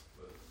save us.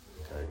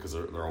 Okay, because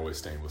they're always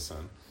stained with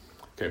sin.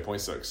 Okay,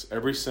 point 6.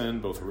 Every sin,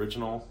 both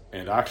original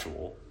and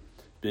actual,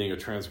 being a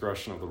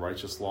transgression of the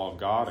righteous law of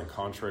God and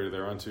contrary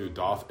thereunto,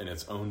 doth in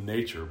its own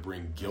nature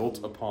bring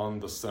guilt upon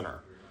the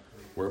sinner,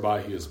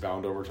 whereby he is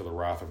bound over to the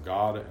wrath of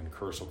God and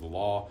curse of the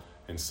law,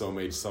 and so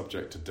made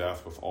subject to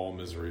death with all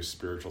miseries,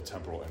 spiritual,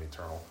 temporal, and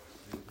eternal.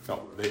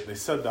 Now, they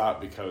said that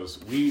because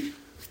we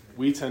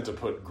tend to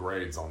put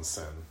grades on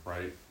sin,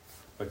 right?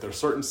 Like there are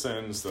certain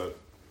sins that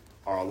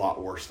are a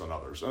lot worse than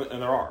others,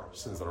 and there are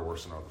sins that are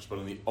worse than others. But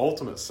in the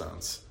ultimate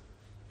sense,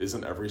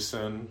 isn't every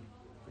sin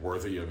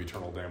worthy of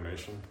eternal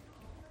damnation?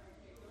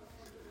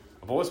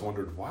 I've always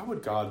wondered, why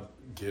would God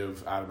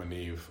give Adam and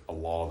Eve a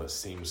law that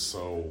seems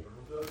so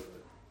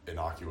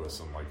innocuous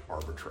and like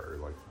arbitrary?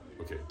 Like,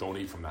 okay, don't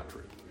eat from that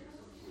tree.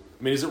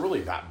 I mean, is it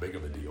really that big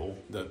of a deal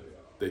that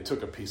they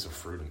took a piece of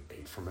fruit and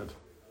ate from it?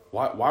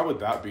 Why would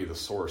that be the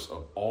source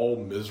of all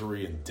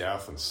misery and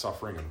death and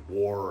suffering and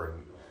war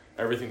and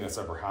everything that's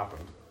ever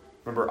happened?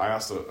 Remember, I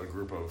asked a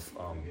group of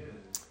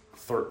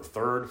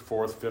third,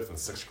 fourth, fifth, and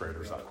sixth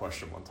graders that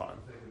question one time.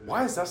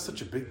 Why is that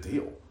such a big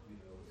deal?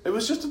 It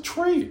was just a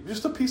tree,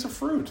 just a piece of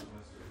fruit.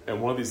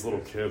 And one of these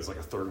little kids, like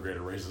a third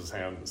grader, raises his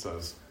hand and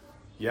says,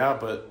 yeah,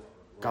 but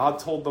God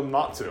told them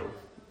not to.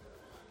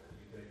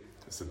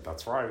 I said,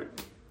 that's right.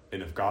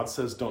 And if God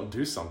says don't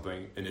do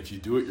something, and if you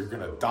do it, you're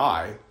going to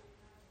die,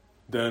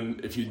 then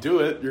if you do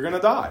it, you're going to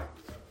die.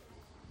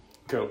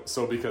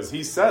 So because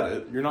he said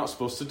it, you're not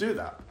supposed to do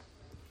that.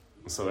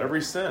 And so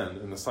every sin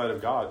in the sight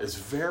of God is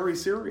very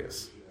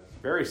serious.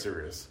 Very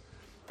serious.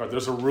 In fact,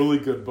 there's a really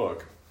good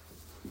book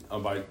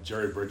by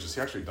Jerry Bridges.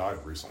 He actually died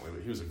recently,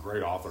 but he was a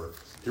great author.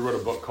 He wrote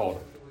a book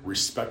called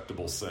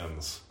Respectable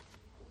Sins.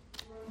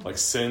 Like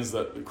sins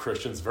that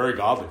Christians, very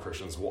godly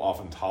Christians, will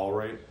often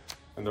tolerate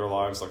in their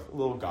lives, like a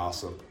little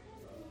gossip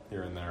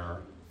here and there,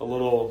 a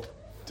little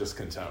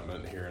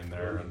discontentment here and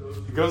there. And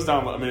it goes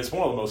down, I mean, it's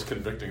one of the most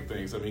convicting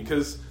things. I mean,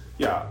 because,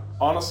 yeah,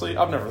 honestly,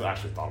 I've never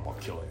actually thought about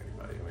killing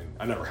anybody. I mean,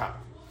 I never have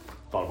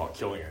thought about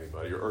killing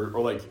anybody or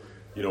like,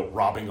 you know,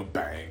 robbing a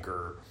bank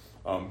or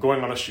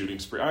going on a shooting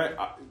spree.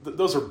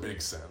 Those are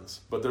big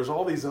sins. But there's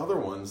all these other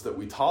ones that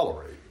we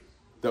tolerate,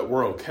 that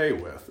we're okay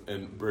with.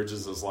 And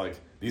Bridges is like,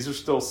 these are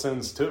still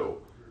sins too.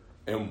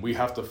 And we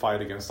have to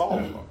fight against all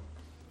of them.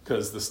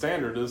 Because the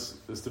standard is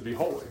to be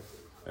holy.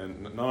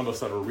 And none of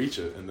us ever reach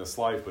it in this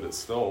life, but it's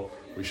still,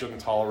 we shouldn't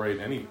tolerate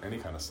any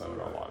kind of sin in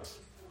our lives.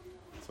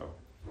 So,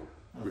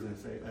 I was going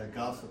to say,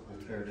 gossip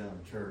will tear down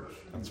the church.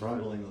 That's right.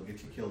 Grumbling will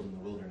get you killed in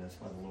the wilderness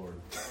by the Lord.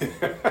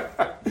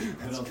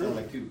 It don't sound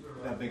like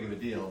that big of a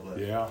deal, but...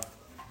 Yeah.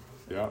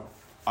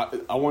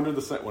 I wondered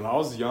the same. When I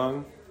was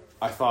young,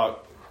 I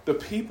thought, the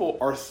people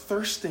are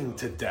thirsting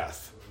to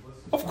death.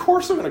 Of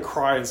course they're going to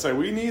cry and say,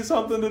 we need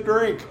something to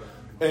drink.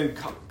 And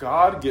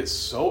God gets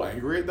so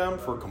angry at them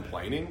for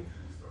complaining.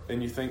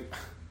 And you think,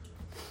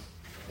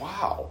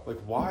 wow, like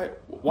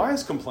why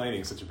is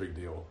complaining such a big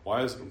deal?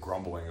 Why is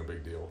grumbling a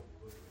big deal?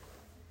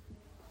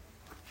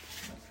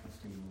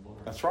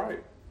 That's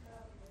right.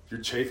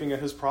 You're chafing at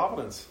his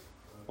providence.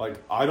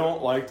 Like, I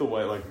don't like the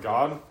way, like,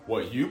 God,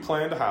 what you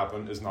plan to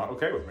happen is not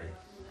okay with me.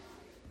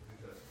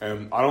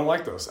 And I don't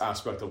like this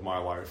aspect of my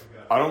life.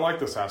 I don't like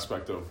this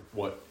aspect of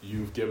what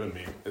you've given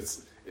me.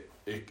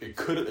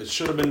 It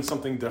should have been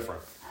something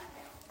different.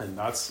 And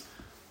that's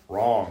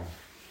wrong.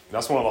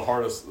 That's one of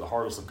the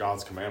hardest of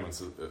God's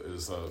commandments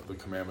is the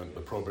commandment,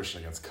 the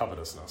prohibition against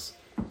covetousness.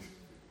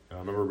 And I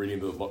remember reading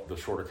the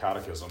Shorter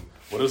Catechism.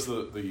 What is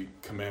the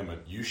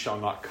commandment? You shall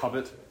not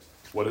covet.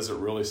 What is it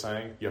really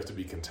saying? You have to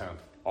be content,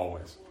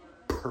 always.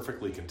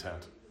 Perfectly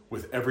content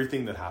with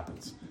everything that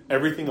happens.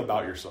 Everything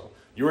about yourself.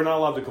 You are not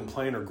allowed to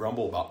complain or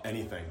grumble about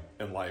anything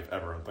in life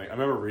ever. I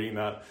remember reading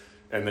that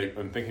and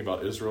thinking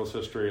about Israel's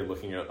history and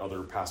looking at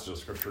other passages of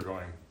Scripture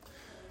going,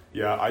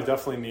 yeah, I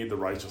definitely need the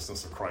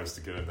righteousness of Christ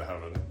to get into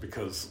heaven,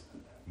 because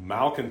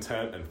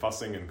malcontent and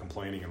fussing and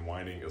complaining and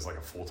whining is like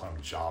a full-time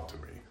job to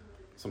me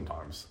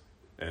sometimes.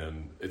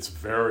 And it's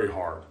very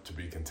hard to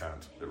be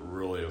content. It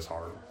really is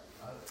hard.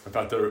 In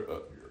fact,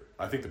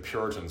 I think the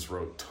Puritans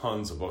wrote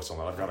tons of books on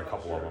that. I've got a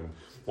couple of them.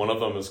 One of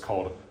them is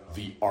called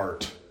The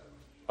Art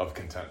of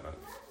Contentment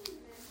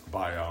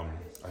by, I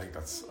think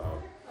that's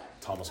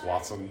Thomas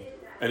Watson.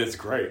 And it's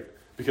great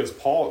because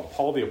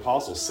Paul the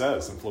Apostle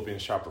says in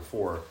Philippians chapter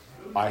 4,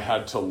 I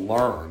had to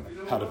learn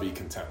how to be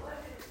content.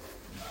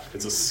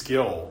 It's a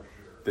skill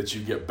that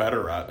you get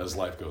better at as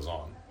life goes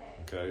on.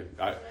 Okay,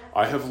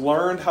 I have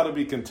learned how to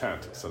be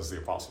content, says the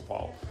Apostle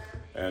Paul,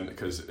 and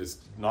because it's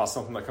not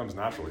something that comes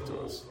naturally to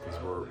us,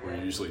 because we're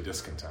usually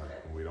discontent.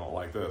 We don't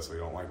like this, we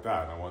don't like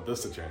that. I want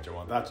this to change, I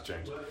want that to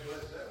change.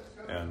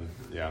 And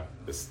yeah,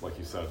 it's like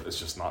you said, it's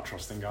just not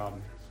trusting God.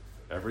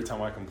 Every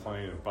time I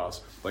complain and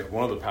fuss, like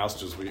one of the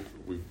passages we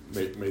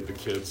made the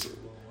kids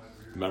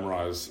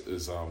memorize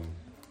is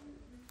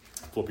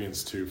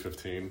Philippians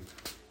 2:15,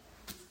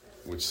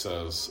 which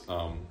says,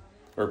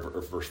 or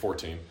verse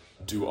 14,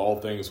 do all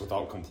things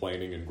without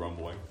complaining and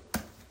grumbling.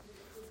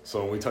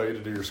 So when we tell you to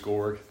do your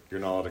schoolwork, you're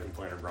not allowed to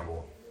complain or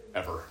grumble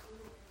ever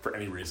for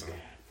any reason.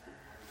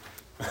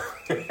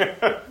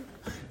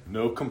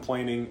 No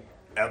complaining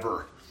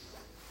ever.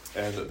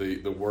 And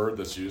the word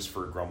that's used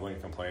for grumbling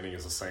and complaining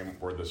is the same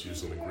word that's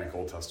used in the Greek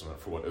Old Testament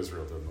for what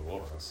Israel did in the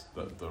wilderness.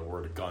 The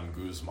word gun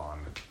guzman.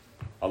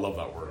 I love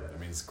that word. It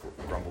means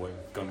grumbling.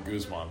 Gun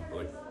guzman.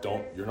 Like,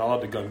 you're not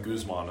allowed to gun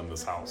guzman in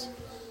this house.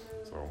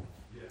 So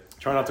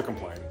try not to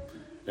complain.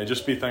 And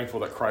just be thankful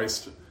that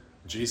Christ,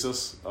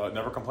 Jesus,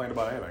 never complained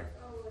about anything.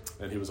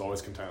 And he was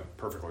always content,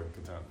 perfectly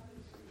content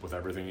with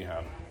everything he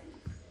had.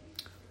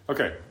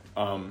 Okay,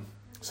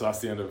 so that's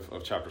the end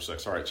of chapter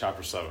 6. All right,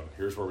 chapter 7.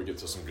 Here's where we get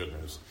to some good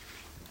news.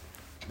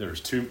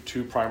 There's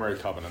two primary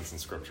covenants in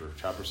Scripture,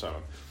 chapter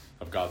 7,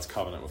 of God's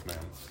covenant with man.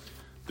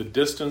 The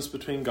distance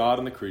between God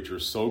and the creature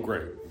is so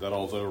great that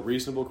although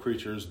reasonable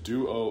creatures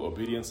do owe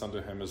obedience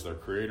unto him as their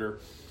creator,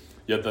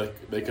 yet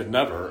they could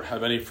never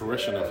have any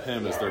fruition of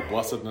him as their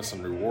blessedness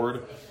and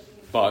reward,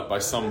 but by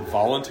some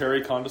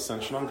voluntary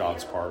condescension on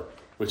God's part,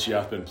 which he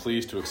hath been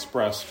pleased to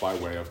express by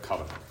way of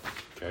covenant.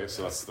 Okay,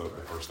 so that's the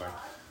first thing.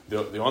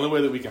 The only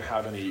way that we can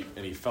have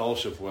any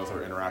fellowship with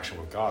or interaction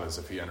with God is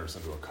if he enters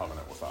into a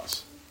covenant with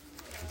us.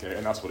 Okay,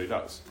 and that's what he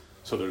does.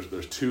 So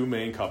there's two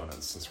main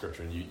covenants in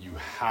Scripture, and you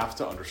have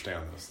to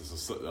understand this. This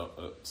is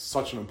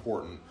such an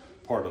important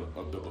part of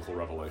biblical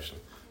revelation.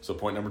 So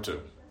point number 2.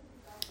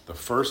 The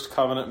first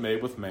covenant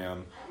made with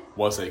man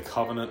was a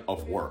covenant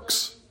of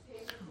works,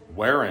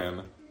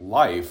 wherein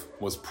life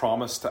was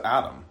promised to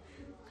Adam,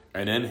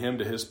 and in him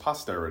to his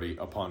posterity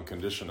upon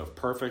condition of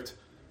perfect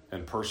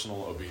and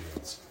personal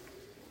obedience.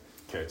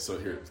 Okay, so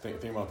here,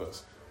 think about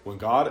this. When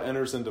God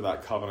enters into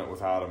that covenant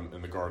with Adam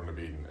in the Garden of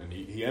Eden, and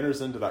he enters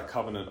into that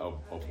covenant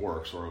of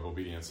works or of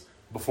obedience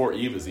before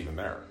Eve is even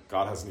there.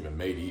 God hasn't even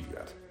made Eve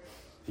yet.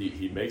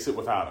 He makes it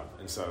with Adam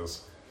and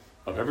says,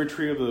 of every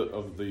tree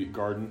of the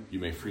garden you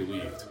may freely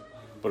eat,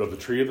 but of the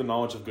tree of the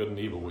knowledge of good and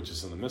evil, which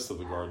is in the midst of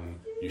the garden,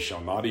 you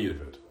shall not eat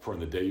of it, for in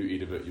the day you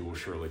eat of it you will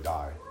surely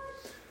die.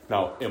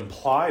 Now,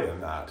 implied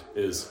in that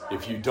is,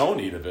 if you don't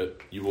eat of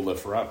it, you will live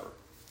forever.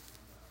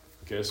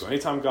 Okay, so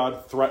anytime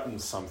God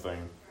threatens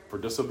something for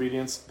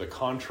disobedience, the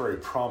contrary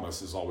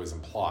promise is always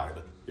implied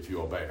if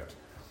you obey it.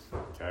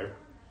 Okay?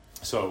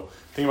 So,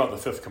 think about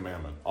the 5th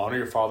commandment. Honor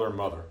your father and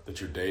mother, that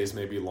your days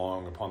may be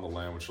long upon the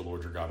land which the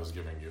Lord your God is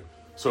giving you.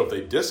 So if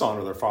they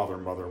dishonor their father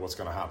and mother, what's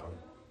going to happen?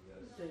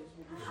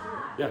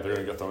 Yeah, they're going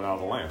to get thrown out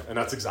of the land. And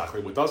that's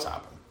exactly what does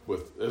happen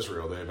with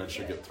Israel. They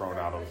eventually get thrown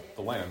out of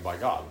the land by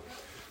God.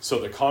 So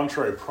the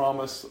contrary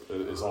promise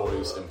is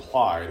always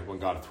implied when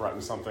God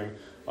threatens something.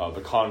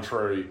 The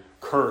contrary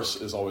curse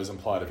is always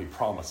implied if he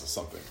promises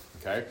something.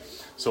 Okay?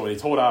 So when he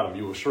told Adam,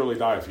 you will surely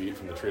die if you eat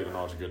from the tree of the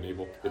knowledge of good and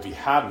evil, if he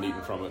hadn't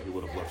eaten from it, he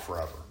would have lived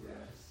forever.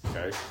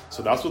 Okay?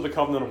 So that's what the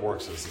covenant of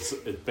works is.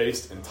 It's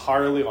based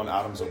entirely on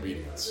Adam's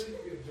obedience.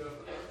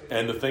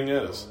 And the thing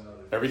is,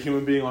 every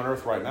human being on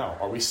earth right now,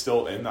 are we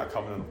still in that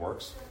covenant of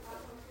works?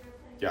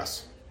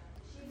 Yes.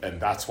 And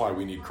that's why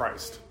we need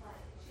Christ.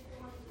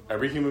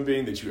 Every human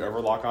being that you ever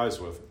lock eyes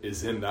with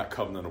is in that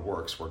covenant of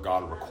works where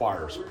God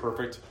requires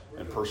perfect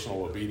and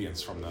personal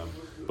obedience from them.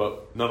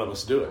 But none of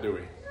us do it, do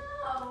we?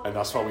 And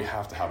that's why we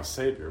have to have a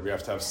Savior. We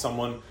have to have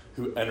someone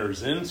who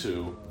enters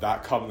into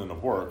that covenant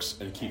of works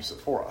and keeps it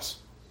for us.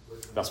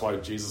 That's why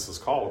Jesus is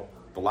called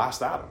the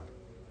last Adam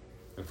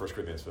in 1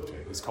 Corinthians 15.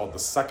 He's called the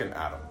second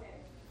Adam.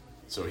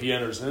 So he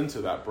enters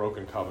into that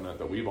broken covenant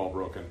that we've all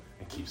broken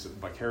and keeps it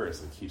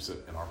vicariously, keeps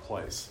it in our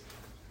place.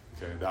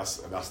 Okay, that's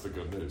the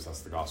good news.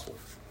 That's the gospel.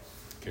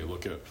 Okay,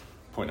 look at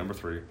point number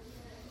 3.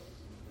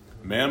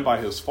 Man, by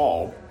his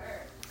fall,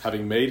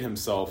 having made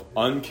himself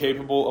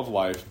incapable of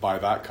life by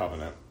that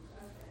covenant,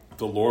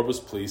 the Lord was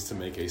pleased to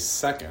make a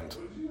second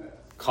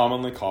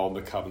commonly called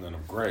the covenant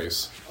of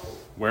grace,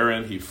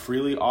 wherein he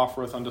freely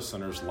offereth unto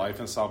sinners life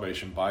and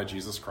salvation by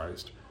Jesus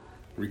Christ,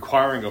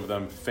 requiring of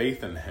them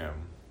faith in him,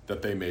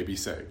 that they may be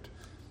saved,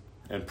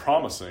 and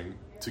promising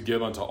to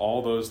give unto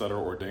all those that are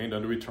ordained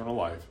unto eternal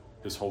life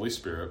his Holy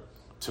Spirit,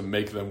 to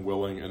make them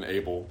willing and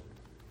able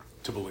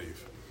to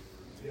believe.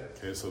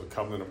 Okay, so the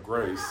covenant of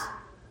grace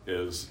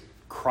is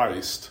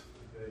Christ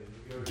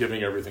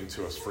giving everything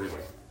to us freely.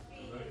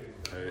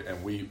 Okay,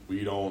 and we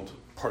don't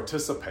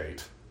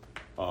participate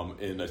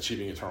in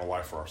achieving eternal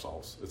life for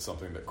ourselves. It's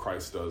something that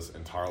Christ does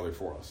entirely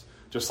for us.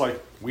 Just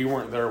like we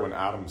weren't there when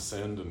Adam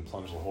sinned and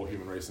plunged the whole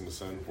human race into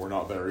sin, we're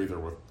not there either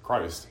with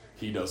Christ.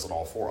 He does it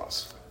all for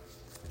us.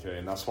 Okay,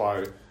 and that's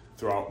why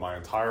throughout my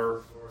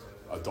entire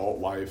adult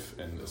life,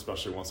 and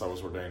especially once I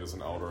was ordained as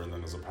an elder and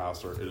then as a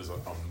pastor, it has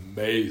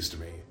amazed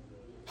me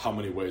how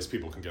many ways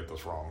people can get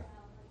this wrong.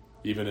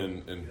 Even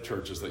in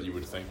churches that you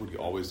would think would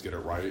always get it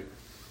right,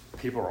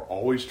 people are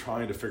always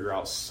trying to figure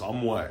out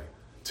some way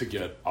to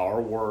get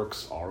our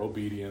works, our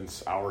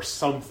obedience, our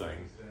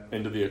something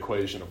into the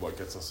equation of what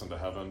gets us into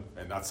heaven,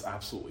 and that's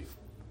absolutely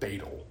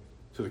fatal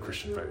to the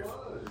Christian faith.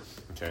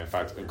 Okay, in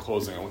fact, in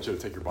closing, I want you to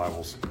take your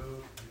Bibles.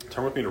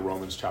 Turn with me to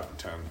Romans chapter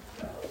 10.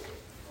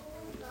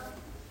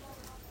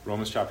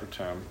 Romans chapter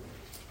 10.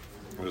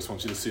 I just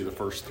want you to see the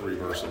first 3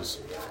 verses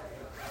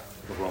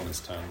of Romans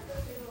 10.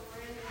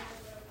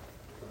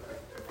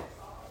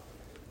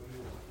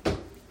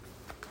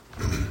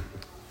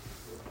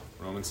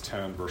 Romans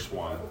 10, verse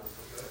 1.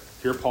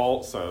 Here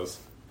Paul says,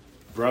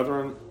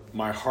 "Brethren,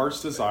 my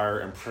heart's desire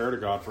and prayer to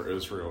God for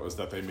Israel is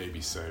that they may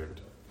be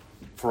saved.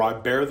 For I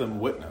bear them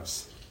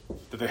witness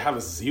that they have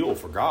a zeal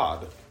for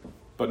God,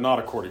 but not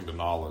according to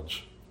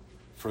knowledge.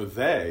 For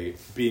they,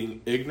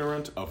 being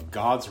ignorant of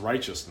God's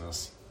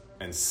righteousness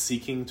and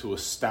seeking to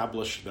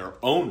establish their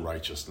own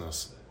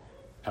righteousness,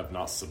 have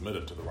not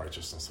submitted to the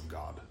righteousness of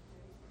God."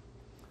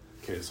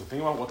 Okay, so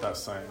think about what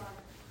that's saying.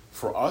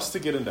 For us to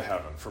get into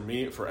heaven, for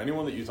me, for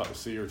anyone that you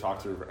see or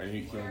talk to, for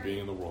any human being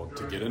in the world,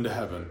 to get into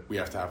heaven, we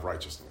have to have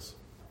righteousness.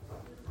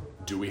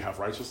 Do we have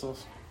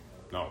righteousness?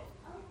 No.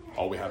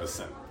 All we have is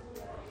sin.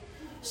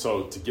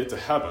 So to get to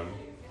heaven,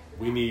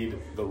 we need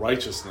the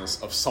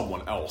righteousness of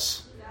someone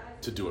else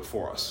to do it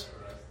for us.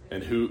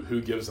 And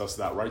who gives us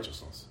that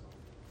righteousness?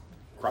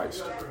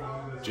 Christ.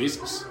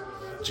 Jesus.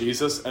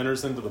 Jesus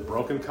enters into the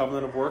broken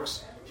covenant of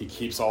works. He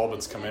keeps all of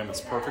its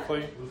commandments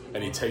perfectly,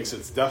 and he takes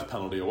its death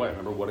penalty away.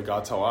 Remember, what did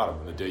God tell Adam?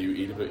 "In the day you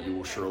eat of it, you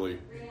will surely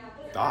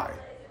die."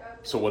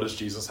 So what does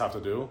Jesus have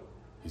to do?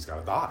 He's got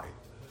to die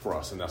for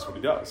us, and that's what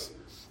he does.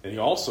 And he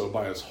also,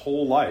 by his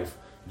whole life,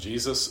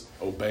 Jesus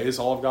obeys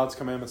all of God's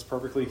commandments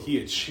perfectly.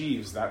 He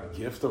achieves that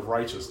gift of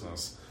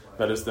righteousness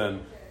that is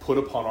then put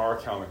upon our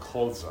account and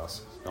clothes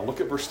us. Now look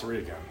at verse 3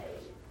 again.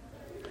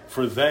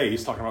 For they,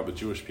 he's talking about the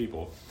Jewish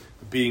people,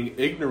 being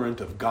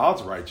ignorant of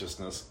God's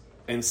righteousness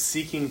and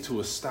seeking to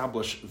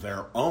establish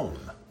their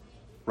own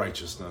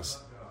righteousness,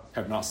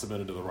 have not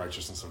submitted to the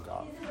righteousness of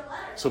God.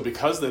 So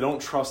because they don't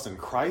trust in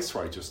Christ's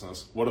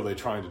righteousness, what are they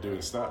trying to do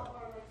instead?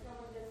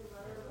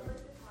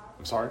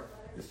 I'm sorry?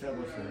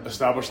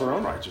 Establish their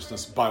own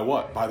righteousness. By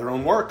what? By their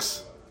own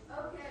works.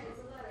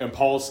 And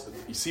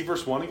you see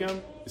verse 1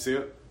 again? You see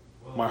it?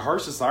 My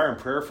heart's desire and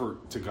prayer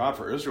to God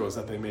for Israel is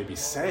that they may be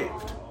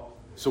saved.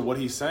 So what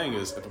he's saying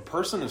is, if a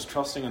person is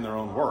trusting in their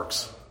own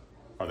works,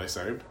 are they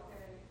saved?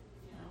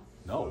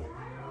 No.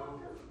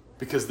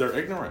 Because they're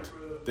ignorant.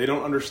 They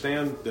don't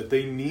understand that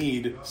they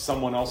need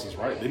someone else's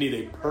right. They need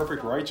a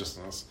perfect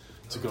righteousness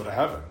to go to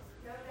heaven.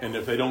 And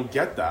if they don't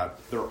get that,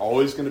 they're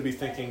always going to be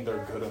thinking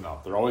they're good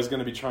enough. They're always going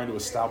to be trying to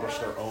establish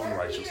their own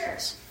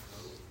righteousness.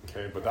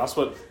 Okay, but that's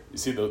what, you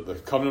see,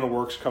 the covenant of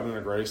works, covenant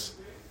of grace.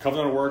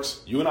 Covenant of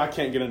works, you and I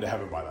can't get into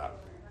heaven by that.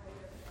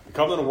 The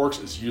covenant of works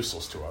is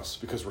useless to us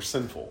because we're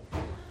sinful.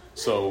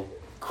 So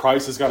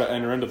Christ has got to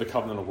enter into the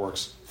covenant of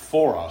works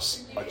for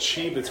us,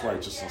 achieve its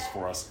righteousness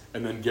for us,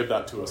 and then give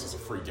that to us as a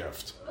free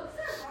gift.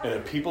 And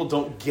if people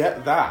don't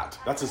get that,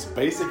 that's as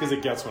basic as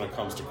it gets when it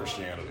comes to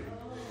Christianity.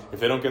 If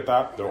they don't get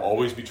that, they'll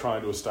always be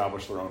trying to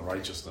establish their own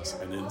righteousness.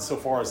 And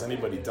insofar as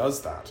anybody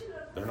does that,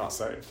 they're not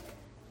saved.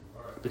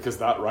 Because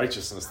that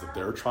righteousness that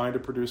they're trying to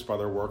produce by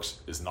their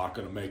works is not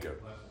going to make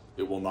it.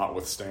 It will not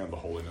withstand the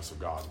holiness of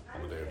God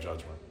on the day of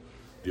judgment.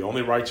 The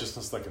only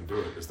righteousness that can do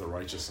it is the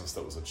righteousness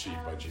that was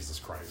achieved by Jesus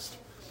Christ.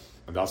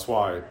 And that's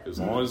why, as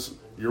long as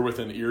you're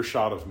within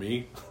earshot of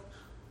me,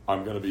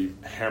 I'm going to be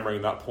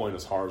hammering that point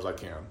as hard as I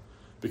can.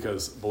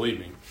 Because, believe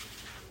me,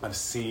 I've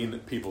seen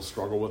people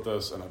struggle with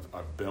this, and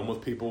I've been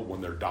with people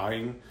when they're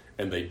dying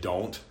and they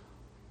don't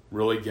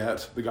really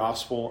get the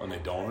gospel and they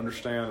don't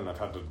understand, and I've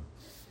had to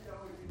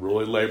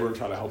really labor and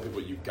try to help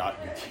people. You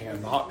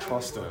cannot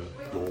trust in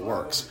your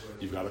works.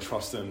 You've got to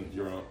trust in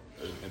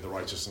the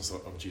righteousness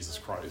of Jesus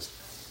Christ.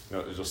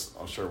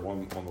 I'll share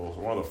one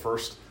of the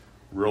first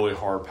really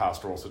hard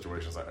pastoral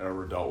situations I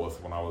ever dealt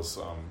with when I was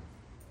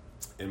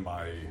in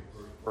my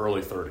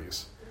early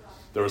 30s.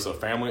 There was a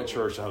family at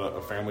church. I had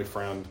a family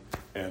friend,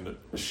 and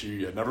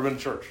she had never been to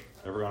church,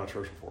 never gone to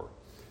church before.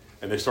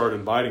 And they started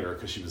inviting her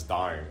because she was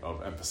dying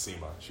of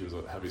emphysema. She was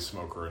a heavy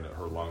smoker and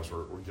her lungs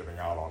were giving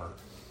out on her.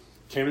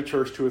 Came to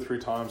church 2 or 3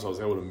 times. I was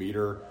able to meet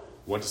her.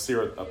 Went to see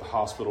her at the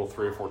hospital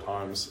 3 or 4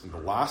 times. And the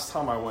last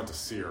time I went to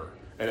see her,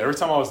 and every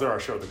time I was there, I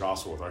shared the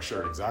gospel with her. I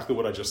shared exactly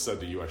what I just said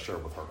to you, I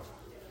shared with her.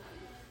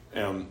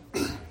 And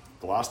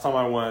the last time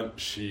I went,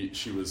 she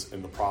was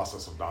in the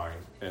process of dying.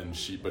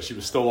 But she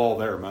was still all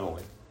there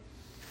mentally.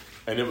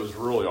 And it was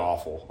really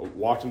awful. I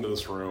walked into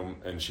this room,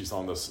 and she's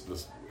on this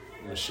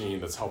machine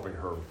that's helping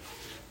her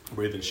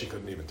breathe, and she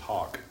couldn't even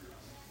talk.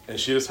 And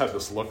she just had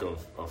this look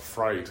of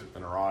fright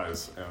in her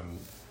eyes,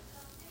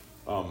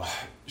 and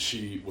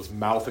she was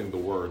mouthing the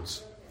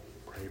words,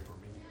 "Pray for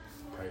me,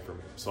 pray for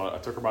me." So I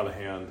took her by the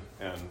hand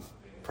and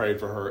prayed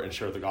for her and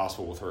shared the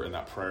gospel with her in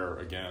that prayer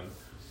again.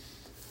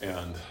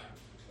 And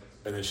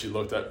then she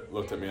looked at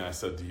me, and I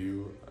said, "Do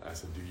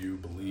you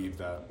believe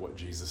that what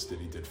Jesus did,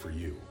 he did for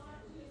you?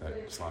 That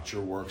it's not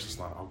your works, it's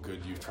not how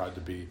good you've tried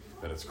to be,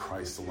 that it's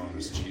Christ alone,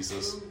 it's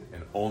Jesus,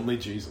 and only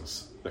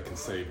Jesus that can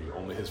save you,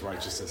 only his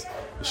righteousness."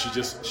 And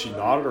she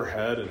nodded her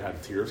head and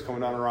had tears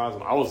coming down her eyes,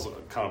 and I was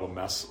kind of a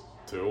mess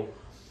too.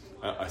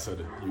 I said,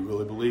 "You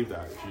really believe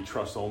that? If you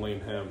trust only in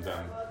him,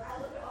 then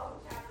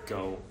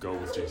go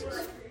with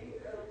Jesus."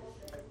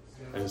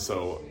 And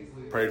so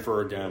prayed for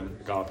her again,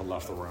 got up and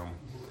left the room.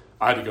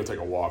 I had to go take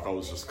a walk. I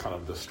was just kind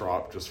of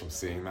distraught just from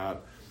seeing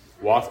that.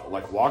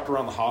 Walked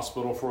around the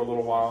hospital for a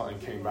little while and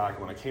came back.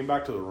 And when I came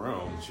back to the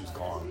room, she was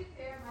gone.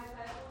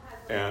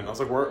 And I was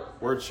like,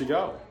 where'd she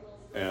go?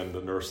 And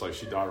the nurse,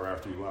 she died right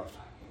after you left.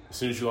 As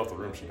soon as you left the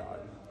room, she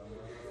died.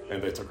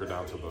 And they took her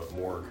down to the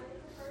morgue.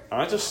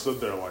 And I just stood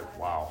there like,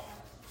 wow.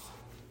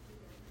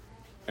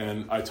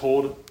 And I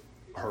told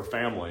her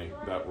family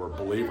that were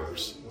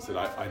believers. I said,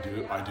 I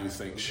do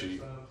think she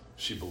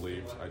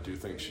believed. I do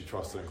think she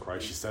trusted in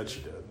Christ. She said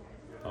she did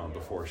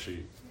before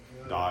she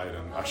died.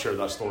 And I shared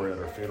that story at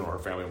her funeral. Her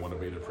family wanted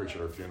me to preach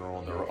at her funeral,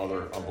 and there were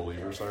other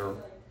unbelievers there.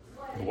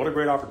 But what a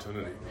great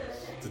opportunity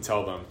to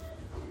tell them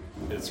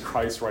it's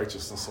Christ's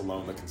righteousness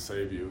alone that can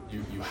save you.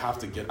 You have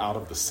to get out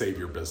of the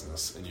Savior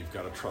business, and you've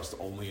got to trust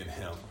only in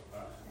him,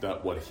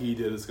 that what he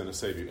did is going to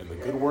save you. And the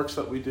good works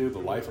that we do, the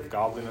life of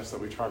godliness that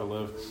we try to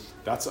live,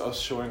 that's us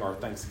showing our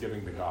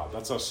thanksgiving to God.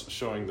 That's us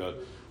showing that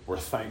we're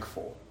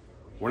thankful.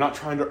 We're not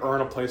trying to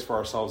earn a place for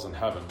ourselves in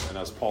heaven. And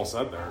as Paul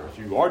said there, if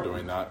you are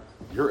doing that,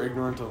 you're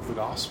ignorant of the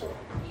gospel.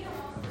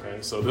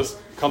 Okay, so this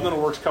covenant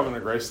of works, covenant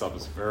of grace stuff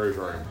is very,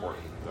 very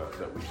important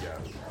that we get.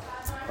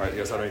 All right, you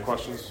guys have any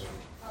questions?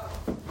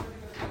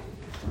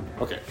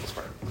 Okay, let's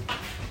pray.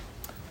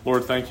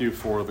 Lord, thank you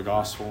for the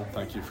gospel.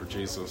 Thank you for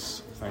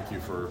Jesus. Thank you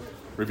for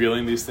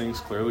revealing these things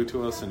clearly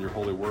to us in your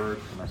holy word.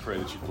 And I pray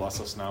that you bless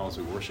us now as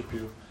we worship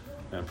you.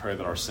 And I pray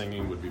that our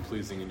singing would be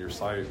pleasing in your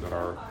sight, that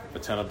our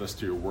attentiveness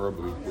to your word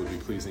would be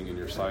pleasing in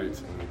your sight.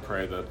 And we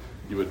pray that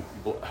you would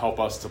help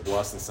us to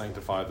bless and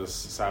sanctify this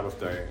Sabbath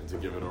day and to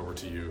give it over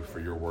to you for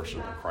your worship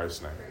in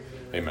Christ's name.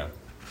 Amen.